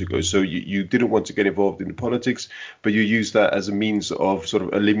want to go? So you didn't want to get involved in politics, but you use that as a means of sort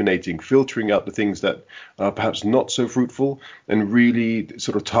of eliminating, filtering out the things that are perhaps not so fruitful, and really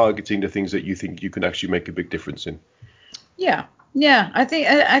sort of targeting the things that you think you can actually make a big difference in. Yeah, yeah, I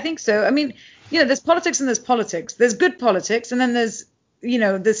think so. I mean, there's politics and there's politics. There's good politics, and then there's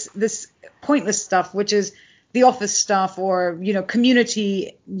this pointless stuff, which is the office stuff, or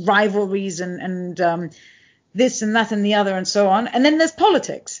community rivalries and this and that and the other and so on. And then there's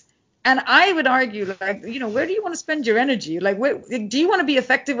politics. And I would argue, like, where do you want to spend your energy? Like, do you want to be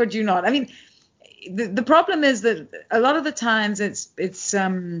effective or do you not? I mean, the problem is that a lot of the times it's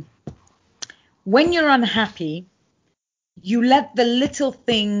when you're unhappy, you let the little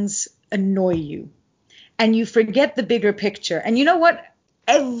things annoy you and you forget the bigger picture. And you know what?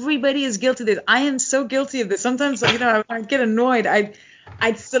 Everybody is guilty of this. I am so guilty of this. Sometimes, I get annoyed.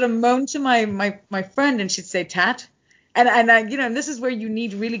 I'd sort of moan to my friend, and she'd say, "Tat," and and this is where you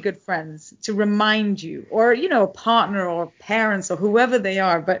need really good friends to remind you, or a partner or parents or whoever they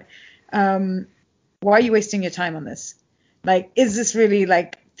are. But why are you wasting your time on this? Like, is this really,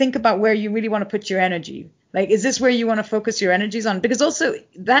 like, think about where you really want to put your energy? Like, is this where you want to focus your energies on? Because also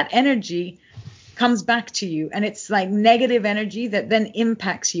that energy comes back to you, and it's like negative energy that then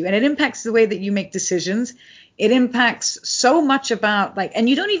impacts you, and it impacts the way that you make decisions. It impacts so much about, like, and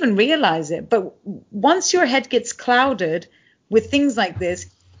you don't even realize it, but once your head gets clouded with things like this,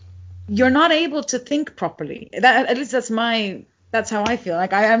 you're not able to think properly. That, at least that's how I feel.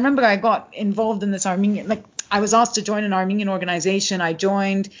 Like, I remember I got involved in this Armenian, like, I was asked to join an Armenian organization. I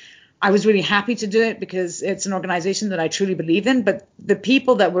joined. I was really happy to do it because it's an organization that I truly believe in. But the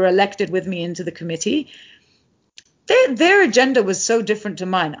people that were elected with me into the committee, their agenda was so different to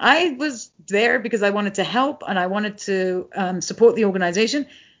mine. I was there because I wanted to help and I wanted to support the organization.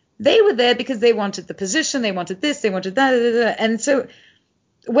 They were there because they wanted the position, they wanted this, they wanted that. And so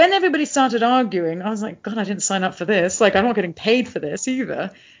when everybody started arguing, I was like, God, I didn't sign up for this. Like, I'm not getting paid for this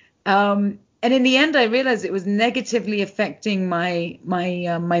either. And in the end, I realized it was negatively affecting my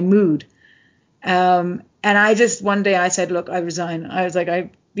mood. And I just, one day I said, look, I resign. I was like,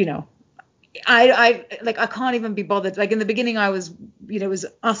 I can't even be bothered. Like, in the beginning, I was, it was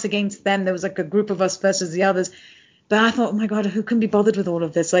us against them. There was like a group of us versus the others. But I thought, oh my God, who can be bothered with all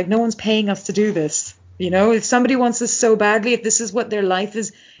of this? Like, no one's paying us to do this. If somebody wants this so badly, if this is what their life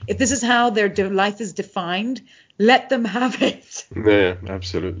is, if this is how their life is defined, let them have it. Yeah,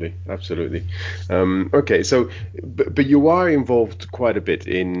 absolutely. Okay, so but you are involved quite a bit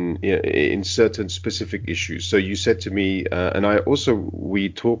in certain specific issues. So you said to me, and we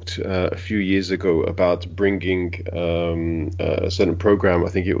talked a few years ago about bringing a certain program. I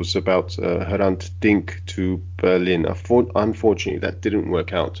think it was about Hrant Dink to Berlin. Unfortunately, that didn't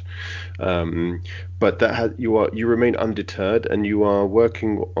work out. But you remain undeterred, and you are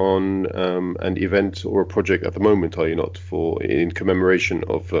working on an event or a project at the moment, are you not, in commemoration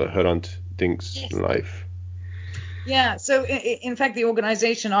of Hrant Dink's life? Yeah. So in fact, the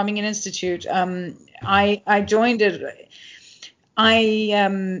organization Armenian Institute, I joined it.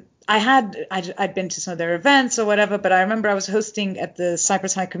 I'd been to some of their events or whatever, but I remember I was hosting at the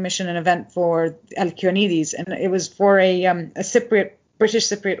Cyprus High Commission an event for Alkyonides, and it was for a British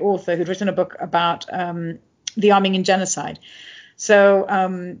Cypriot author who'd written a book about the Armenian genocide. So,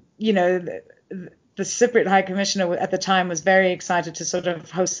 the Cypriot High Commissioner at the time was very excited to sort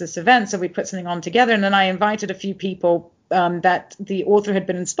of host this event. So we put something on together, and then I invited a few people that the author had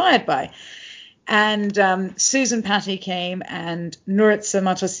been inspired by. And Susan Patty came, and Nuritsa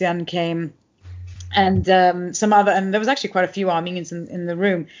Matosyan came, and and there was actually quite a few Armenians in the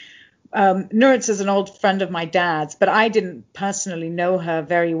room. Nuritsa is an old friend of my dad's, but I didn't personally know her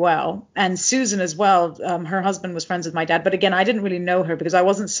very well. And Susan as well, her husband was friends with my dad. But again, I didn't really know her because I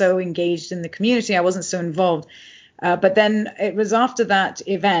wasn't so engaged in the community. I wasn't so involved. But then it was after that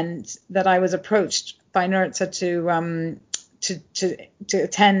event that I was approached by Nuritsa to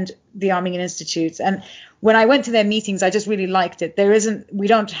attend the Armenian Institute. And when I went to their meetings, I just really liked it. We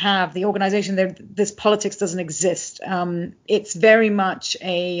don't have the organization there. This politics doesn't exist. It's very much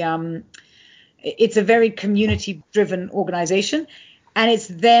it's a very community-driven organization, and it's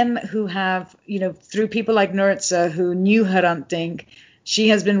them who have, through people like Nuritsa who knew Hrant Dink. She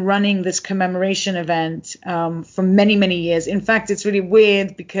has been running this commemoration event for many, many years. In fact, it's really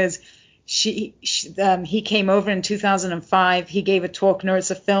weird because he came over in 2005. He gave a talk.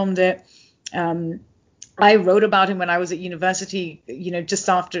 Nuritsa filmed it. I wrote about him when I was at university, just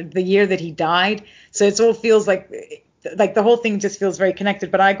after the year that he died. So it all feels like like the whole thing just feels very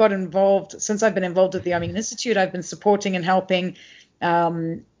connected. But I got involved, since I've been involved with the Armenian Institute, I've been supporting and helping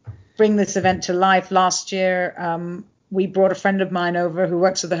bring this event to life. Last year, we brought a friend of mine over who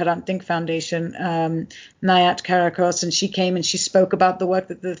works with the Hrant Dink Foundation, Nayat Karakos, and she came and she spoke about the work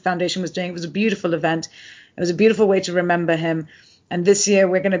that the foundation was doing. It was a beautiful event. It was a beautiful way to remember him. And this year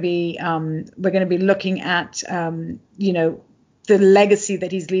we're going to be looking at the legacy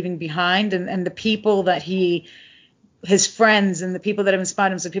that he's leaving behind, and the people that his friends and the people that have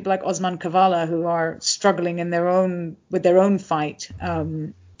inspired him. So people like Osman Kavala, who are struggling with their own fight,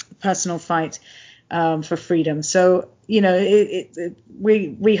 personal fight for freedom. So we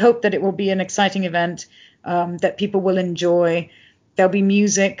hope that it will be an exciting event that people will enjoy. There'll be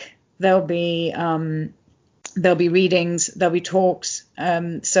music. There'll be readings. There'll be talks.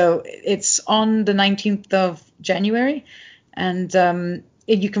 So it's on the 19th of January, and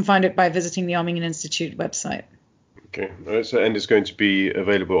you can find it by visiting the Armenian Institute website. Okay, and it's going to be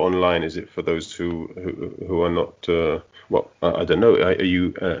available online, is it, for those who are not? I don't know. Are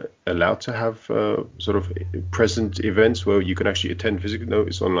you allowed to have sort of present events where you can actually attend physically? No,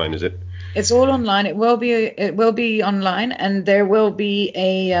 it's online, is it? It's all online. It will be online, and there will be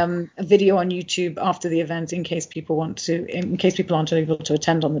a video on YouTube after the event in case people aren't able to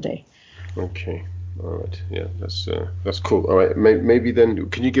attend on the day. Okay. All right. Yeah, that's cool. All right. Maybe then,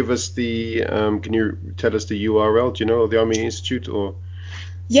 can you give us can you tell us the URL? Do you know, of the Armenian Institute, or?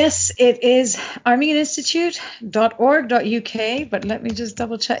 Yes, it is armenianinstitute.org.uk, but let me just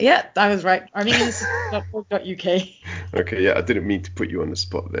double check. Yeah, I was right. armenianinstitute.org.uk. Okay, yeah, I didn't mean to put you on the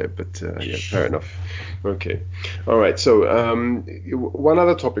spot there, but yeah, fair enough. Okay, all right. So one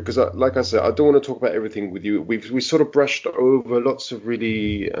other topic, because like I said, I don't want to talk about everything with you. We sort of brushed over lots of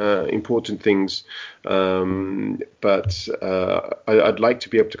really important things, but I'd like to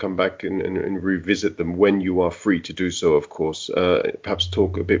be able to come back and revisit them when you are free to do so, of course. Perhaps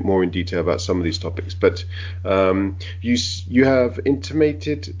talk a bit more in detail about some of these topics. But you have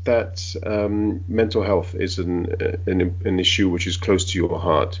intimated that mental health is an issue which is close to your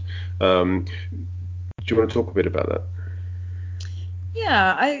heart. Do you want to talk a bit about that?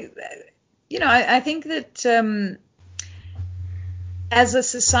 Yeah, I think that as a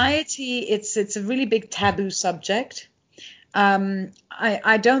society, it's a really big taboo subject.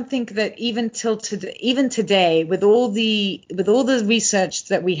 I don't think that even today, with all the research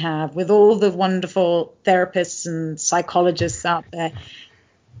that we have, with all the wonderful therapists and psychologists out there,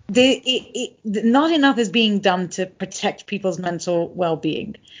 not enough is being done to protect people's mental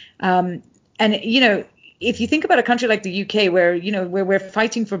well-being. And if you think about a country like the UK, where we're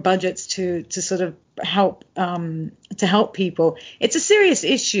fighting for budgets to sort of help people, it's a serious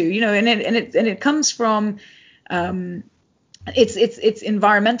issue, and it comes from it's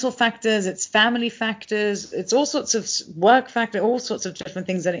environmental factors, it's family factors, it's all sorts of work factors, all sorts of different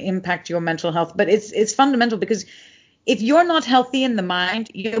things that impact your mental health. But it's fundamental, because if you're not healthy in the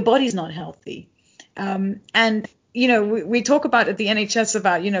mind, your body's not healthy. And we talk about at the NHS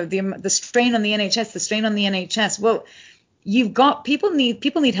about the strain on the NHS, the strain on the NHS. Well, you've got people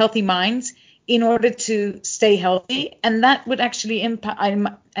need healthy minds in order to stay healthy, and that would actually impact.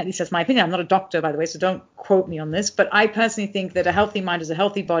 At least that's my opinion. I'm not a doctor, by the way, so don't quote me on this. But I personally think that a healthy mind is a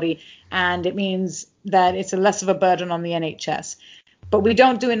healthy body, and it means that it's a less of a burden on the NHS. But we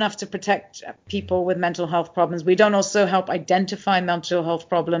don't do enough to protect people with mental health problems. We don't also help identify mental health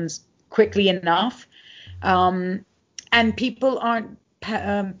problems quickly enough. And people aren't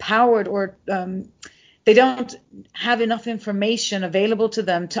powered, or they don't have enough information available to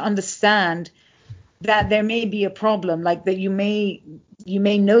them to understand that there may be a problem, like that you may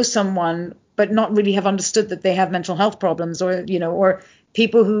know someone but not really have understood that they have mental health problems, or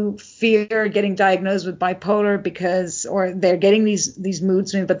people who fear getting diagnosed with bipolar or they're getting these mood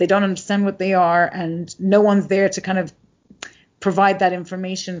swings, but they don't understand what they are, and no one's there to kind of provide that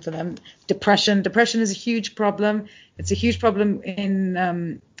information for them. Depression is a huge problem. It's a huge problem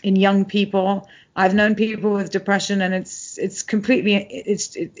in young people. I've known people with depression, and it's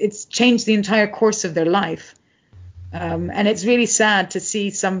changed the entire course of their life. And it's really sad to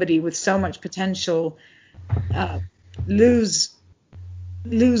see somebody with so much potential lose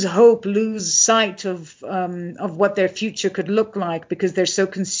hope, lose sight of what their future could look like, because they're so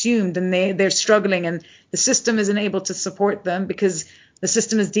consumed and they're struggling, and the system isn't able to support them because the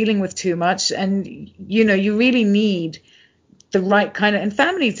system is dealing with too much. And you really need the right kind of, and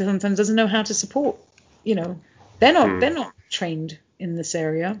families sometimes doesn't know how to support. They're not trained in this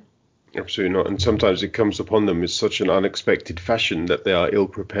area. Absolutely not. And sometimes it comes upon them in such an unexpected fashion that they are ill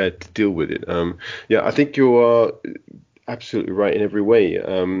prepared to deal with it. I think you are absolutely right in every way.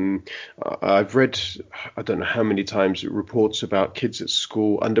 I've read, I don't know how many times, reports about kids at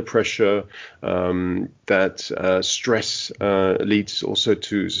school under pressure, that stress leads also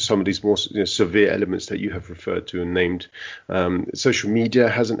to some of these more severe elements that you have referred to and named. Social media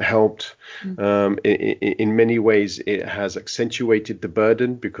hasn't helped. In many ways, it has accentuated the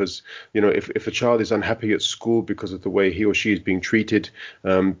burden because, if a child is unhappy at school because of the way he or she is being treated,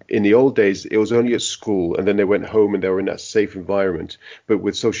 in the old days, it was only at school and then they went home and they were in that safe environment. But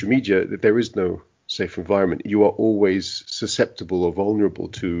with social media, there is no safe environment. You are always susceptible or vulnerable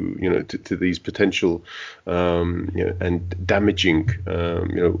to these potential and damaging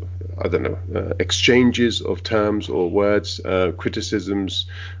exchanges of terms or words, criticisms,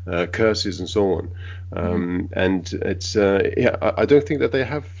 curses, and so on. And it's I don't think that they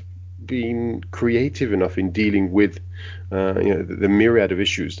have been creative enough in dealing with the myriad of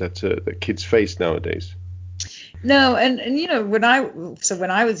issues that kids face nowadays. No, and when I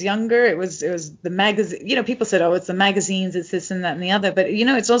was younger, it was the magazine. People said, oh, it's the magazines, it's this and that and the other. But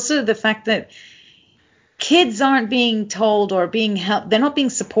it's also the fact that kids aren't being told or being helped. They're not being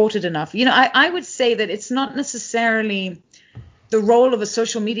supported enough. I would say that it's not necessarily the role of a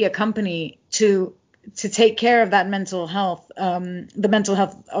social media company to take care of that mental health, the mental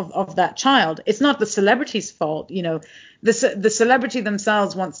health of that child. It's not the celebrity's fault. The celebrity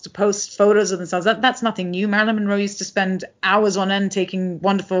themselves wants to post photos of themselves. That's nothing new. Marilyn Monroe used to spend hours on end taking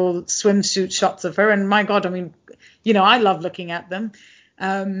wonderful swimsuit shots of her. And my God, I mean, I love looking at them.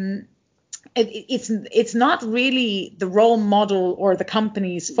 It's not really the role model or the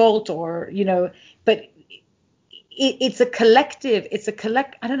company's fault but it's a collective.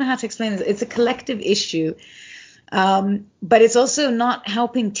 I don't know how to explain this. It's a collective issue. But it's also not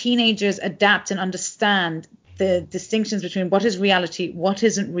helping teenagers adapt and understand the distinctions between what is reality, what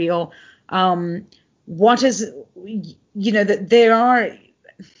isn't real, what is, that there are,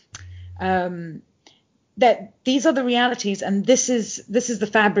 that these are the realities and this is the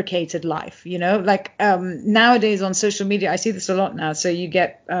fabricated life, nowadays on social media, I see this a lot now. So you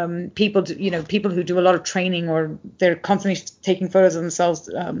get people who do a lot of training or they're constantly taking photos of themselves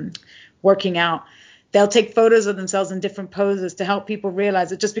working out. They'll take photos of themselves in different poses to help people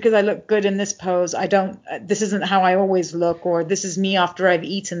realize that just because I look good in this pose, this isn't how I always look, or this is me after I've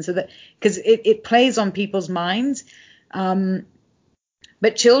eaten. So that, because it plays on people's minds.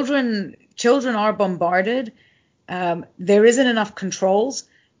 But children are bombarded. There isn't enough controls.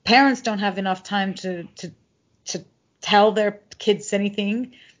 Parents don't have enough time to tell their kids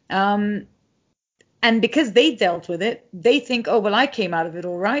anything. And because they dealt with it, they think, oh, well, I came out of it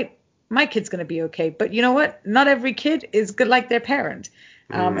all right. My kid's going to be okay. But you know what? Not every kid is good like their parent.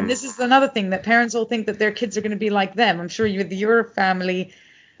 And this is another thing, that parents all think that their kids are going to be like them. I'm sure with your family,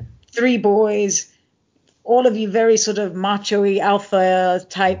 3 boys, all of you very sort of macho-y alpha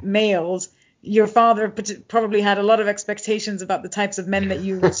type males, your father probably had a lot of expectations about the types of men that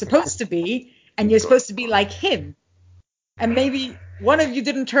you were supposed to be, and you're supposed to be like him. And maybe one of you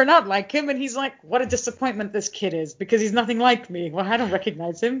didn't turn out like him, and he's like, what a disappointment this kid is, because he's nothing like me. Well, I don't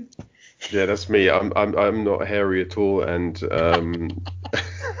recognize him. Yeah, that's me. I'm not hairy at all, and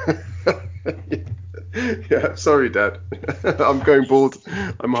yeah, sorry, Dad. I'm going bald.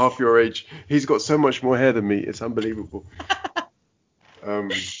 I'm half your age. He's got so much more hair than me. It's unbelievable.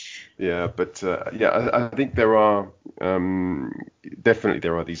 Yeah, but I think there are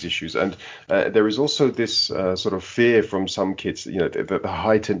definitely these issues, and there is also this sort of fear from some kids, the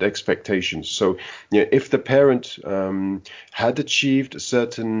heightened expectations. So, if the parent had achieved a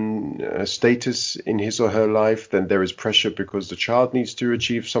certain status in his or her life, then there is pressure because the child needs to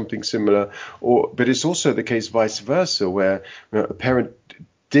achieve something similar. But it's also the case vice versa, where a parent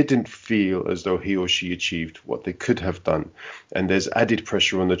didn't feel as though he or she achieved what they could have done, and there's added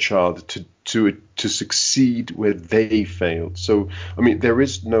pressure on the child to succeed where they failed. So I mean, there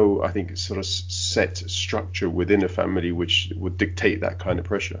is no, I think, sort of set structure within a family which would dictate that kind of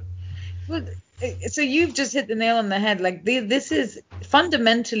pressure. Well, so you've just hit the nail on the head. Like this is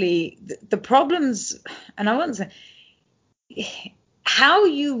fundamentally the problems, and I want to say how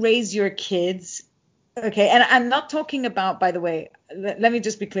you raise your kids. Okay, and I'm not talking about, by the way, let me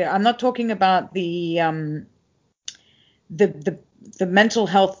just be clear. I'm not talking about the mental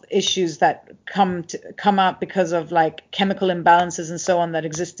health issues that come out because of like chemical imbalances and so on that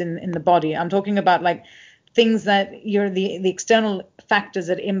exist in the body. I'm talking about like things that you're the external factors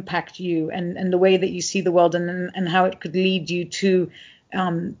that impact you and the way that you see the world and how it could lead you to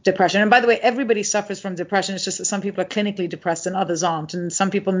depression. And by the way, everybody suffers from depression. It's just that some people are clinically depressed and others aren't, and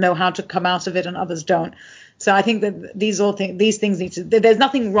some people know how to come out of it and others don't. So I think that these things need to. There's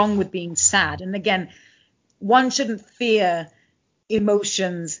nothing wrong with being sad. And again, one shouldn't fear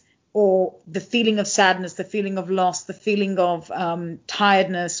emotions or the feeling of sadness, the feeling of loss, the feeling of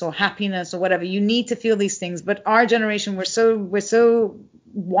tiredness or happiness or whatever. You need to feel these things. But our generation, we're so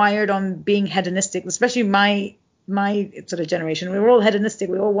wired on being hedonistic, especially my sort of generation. We're all hedonistic.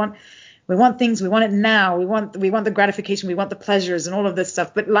 We want things. We want it now. We want the gratification. We want the pleasures and all of this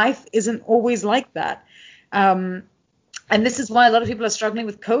stuff. But life isn't always like that. And this is why a lot of people are struggling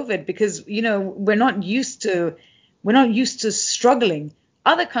with COVID, because, you know, we're not used to struggling.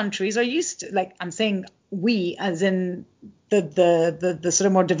 Other countries are used to, like, I'm saying we, as in the sort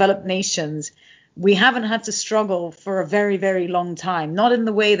of more developed nations, we haven't had to struggle for a very, very long time, not in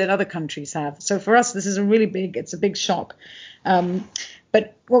the way that other countries have. So for us, this is it's a big shock.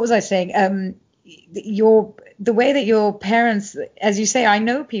 But what was I saying? The way that your parents, as you say, I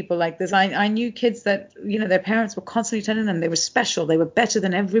know people like this. I knew kids that, you know, their parents were constantly telling them they were special, they were better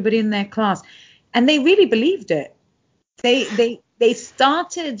than everybody in their class, and they really believed it. They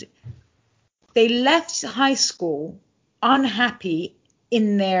left high school unhappy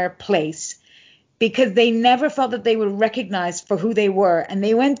in their place because they never felt that they were recognized for who they were. And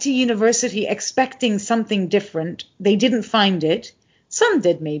they went to university expecting something different. They didn't find it. Some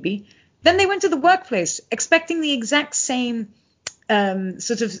did, maybe. Then they went to the workplace expecting the exact same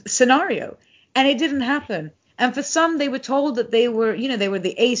sort of scenario. And it didn't happen. And for some, they were told that they were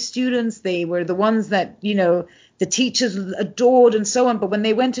the A students. They were the ones that, you know, the teachers adored and so on. But when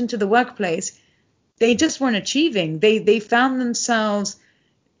they went into the workplace, they just weren't achieving. They found themselves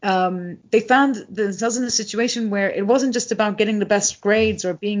in a situation where it wasn't just about getting the best grades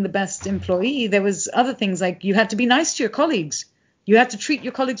or being the best employee. There was other things, like you had to be nice to your colleagues. You had to treat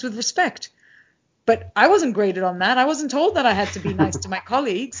your colleagues with respect. But I wasn't graded on that. I wasn't told that I had to be nice to my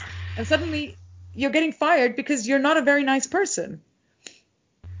colleagues. And suddenly you're getting fired because you're not a very nice person.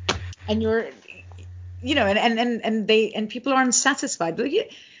 And you're, you know, and people are unsatisfied. But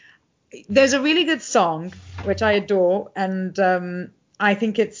there's a really good song which I adore, and I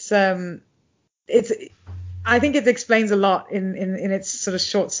think it explains a lot in its sort of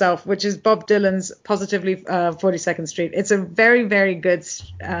short self, which is Bob Dylan's "Positively 42nd Street." It's a very, very good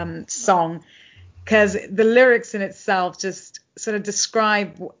song, because the lyrics in itself just sort of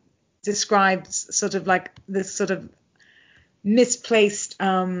describes sort of like this sort of misplaced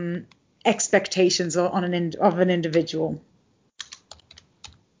expectations of an individual.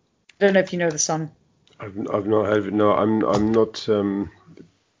 I don't know if you know the song. I've not heard of it. No, I'm not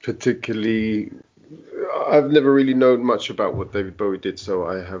particularly. I've never really known much about what David Bowie did, so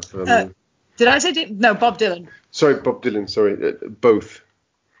I have. Did I say no? Bob Dylan. Sorry, Bob Dylan. Sorry, both.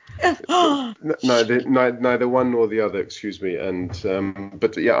 Neither one nor the other. Excuse me. And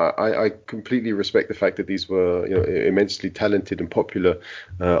but yeah, I completely respect the fact that these were, you know, immensely talented and popular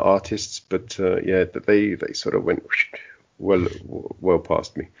artists. But yeah, that they sort of went well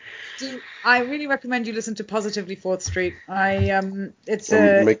past me. I really recommend you listen to Positively 4th Street. I'm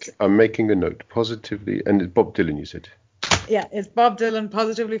making a note. Positively, and it's Bob Dylan, you said. Yeah, it's Bob Dylan,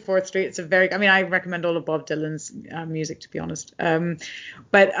 Positively 4th Street. I recommend all of Bob Dylan's music, to be honest.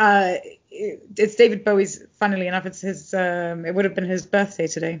 But it's David Bowie's, funnily enough, it's his, it would have been his birthday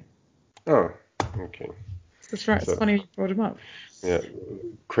today. Oh, okay. That's right. So, it's funny you brought him up. Yeah,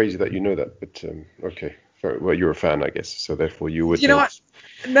 crazy that you know that, but okay. Well, you're a fan, I guess, so therefore you would. You know what?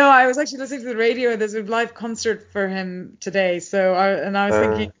 No, I was actually listening to the radio. There's a live concert for him today, so I was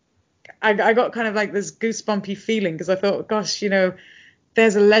thinking, I got kind of like this goosebumpy feeling, because I thought, gosh, you know,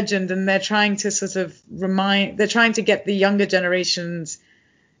 there's a legend, and they're trying to sort of they're trying to get the younger generations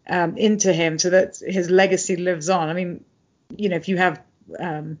into him so that his legacy lives on. I mean, you know, if you have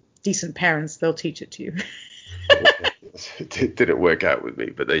decent parents, they'll teach it to you. It didn't work out with me,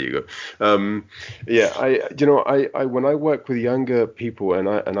 but there you go. Yeah, I when I work with younger people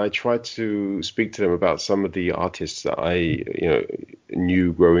and I try to speak to them about some of the artists that I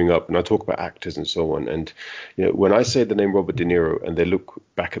knew growing up, and I talk about actors and so on, and when I say the name Robert De Niro and they look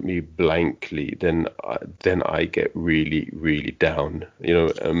back at me blankly, then I get really, really down,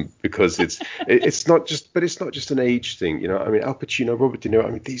 because it's not just an age thing, I mean, Al Pacino, Robert De Niro, I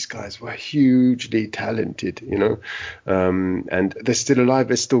mean, these guys were hugely talented, and they're still alive,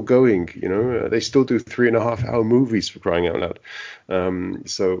 they're still going, they still do 3.5-hour movies, for crying out loud.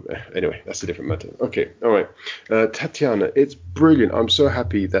 So anyway, that's a different matter. Okay, all right. Tatiana, it's brilliant. I'm so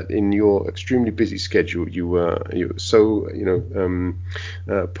happy that in your extremely busy schedule, you were so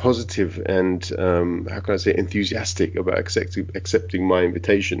positive and how can I say enthusiastic about accepting my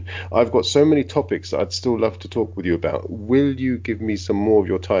invitation. I've got so many topics that I'd still love to talk with you about. Will you give me some more of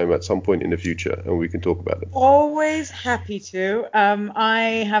your time at some point in the future, and we can talk about them? Always happy to.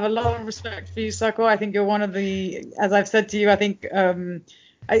 I have a lot of respect for you, Sako. I think you're one of the, as I've said to you, I think, I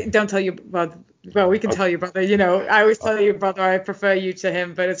don't tell you, well, we can tell your brother, I always tell your brother I prefer you to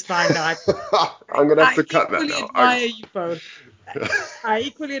him, but it's fine. No, I'm going to have I to cut that equally now. admire you both. I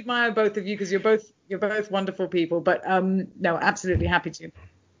equally admire both of you because you're both wonderful people, but no, absolutely happy to.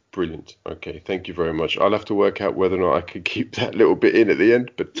 Brilliant. Okay, thank you very much. I'll have to work out whether or not I can keep that little bit in at the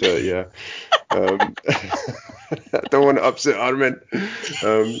end, but yeah. I don't want to upset Armin.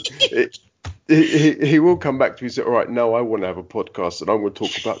 He will come back to me and say, all right, now I want to have a podcast and I'm going to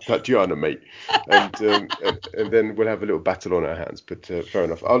talk about Tatiana, mate. And then we'll have a little battle on our hands. But fair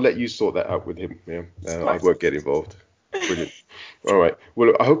enough. I'll let you sort that out with him. Yeah, I won't get involved. Brilliant. All right.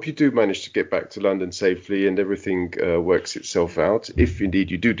 Well, I hope you do manage to get back to London safely and everything works itself out. If indeed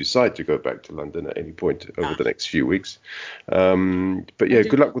you do decide to go back to London at any point over the next few weeks. But yeah,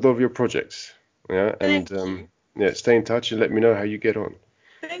 good luck with all of your projects. Yeah, and yeah, stay in touch and let me know how you get on.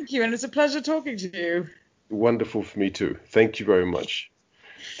 Thank you, and it's a pleasure talking to you. Wonderful for me too. Thank you very much.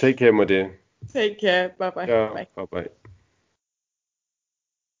 Take care, my dear. Take care. Bye-bye. Ciao. Bye. Bye-bye.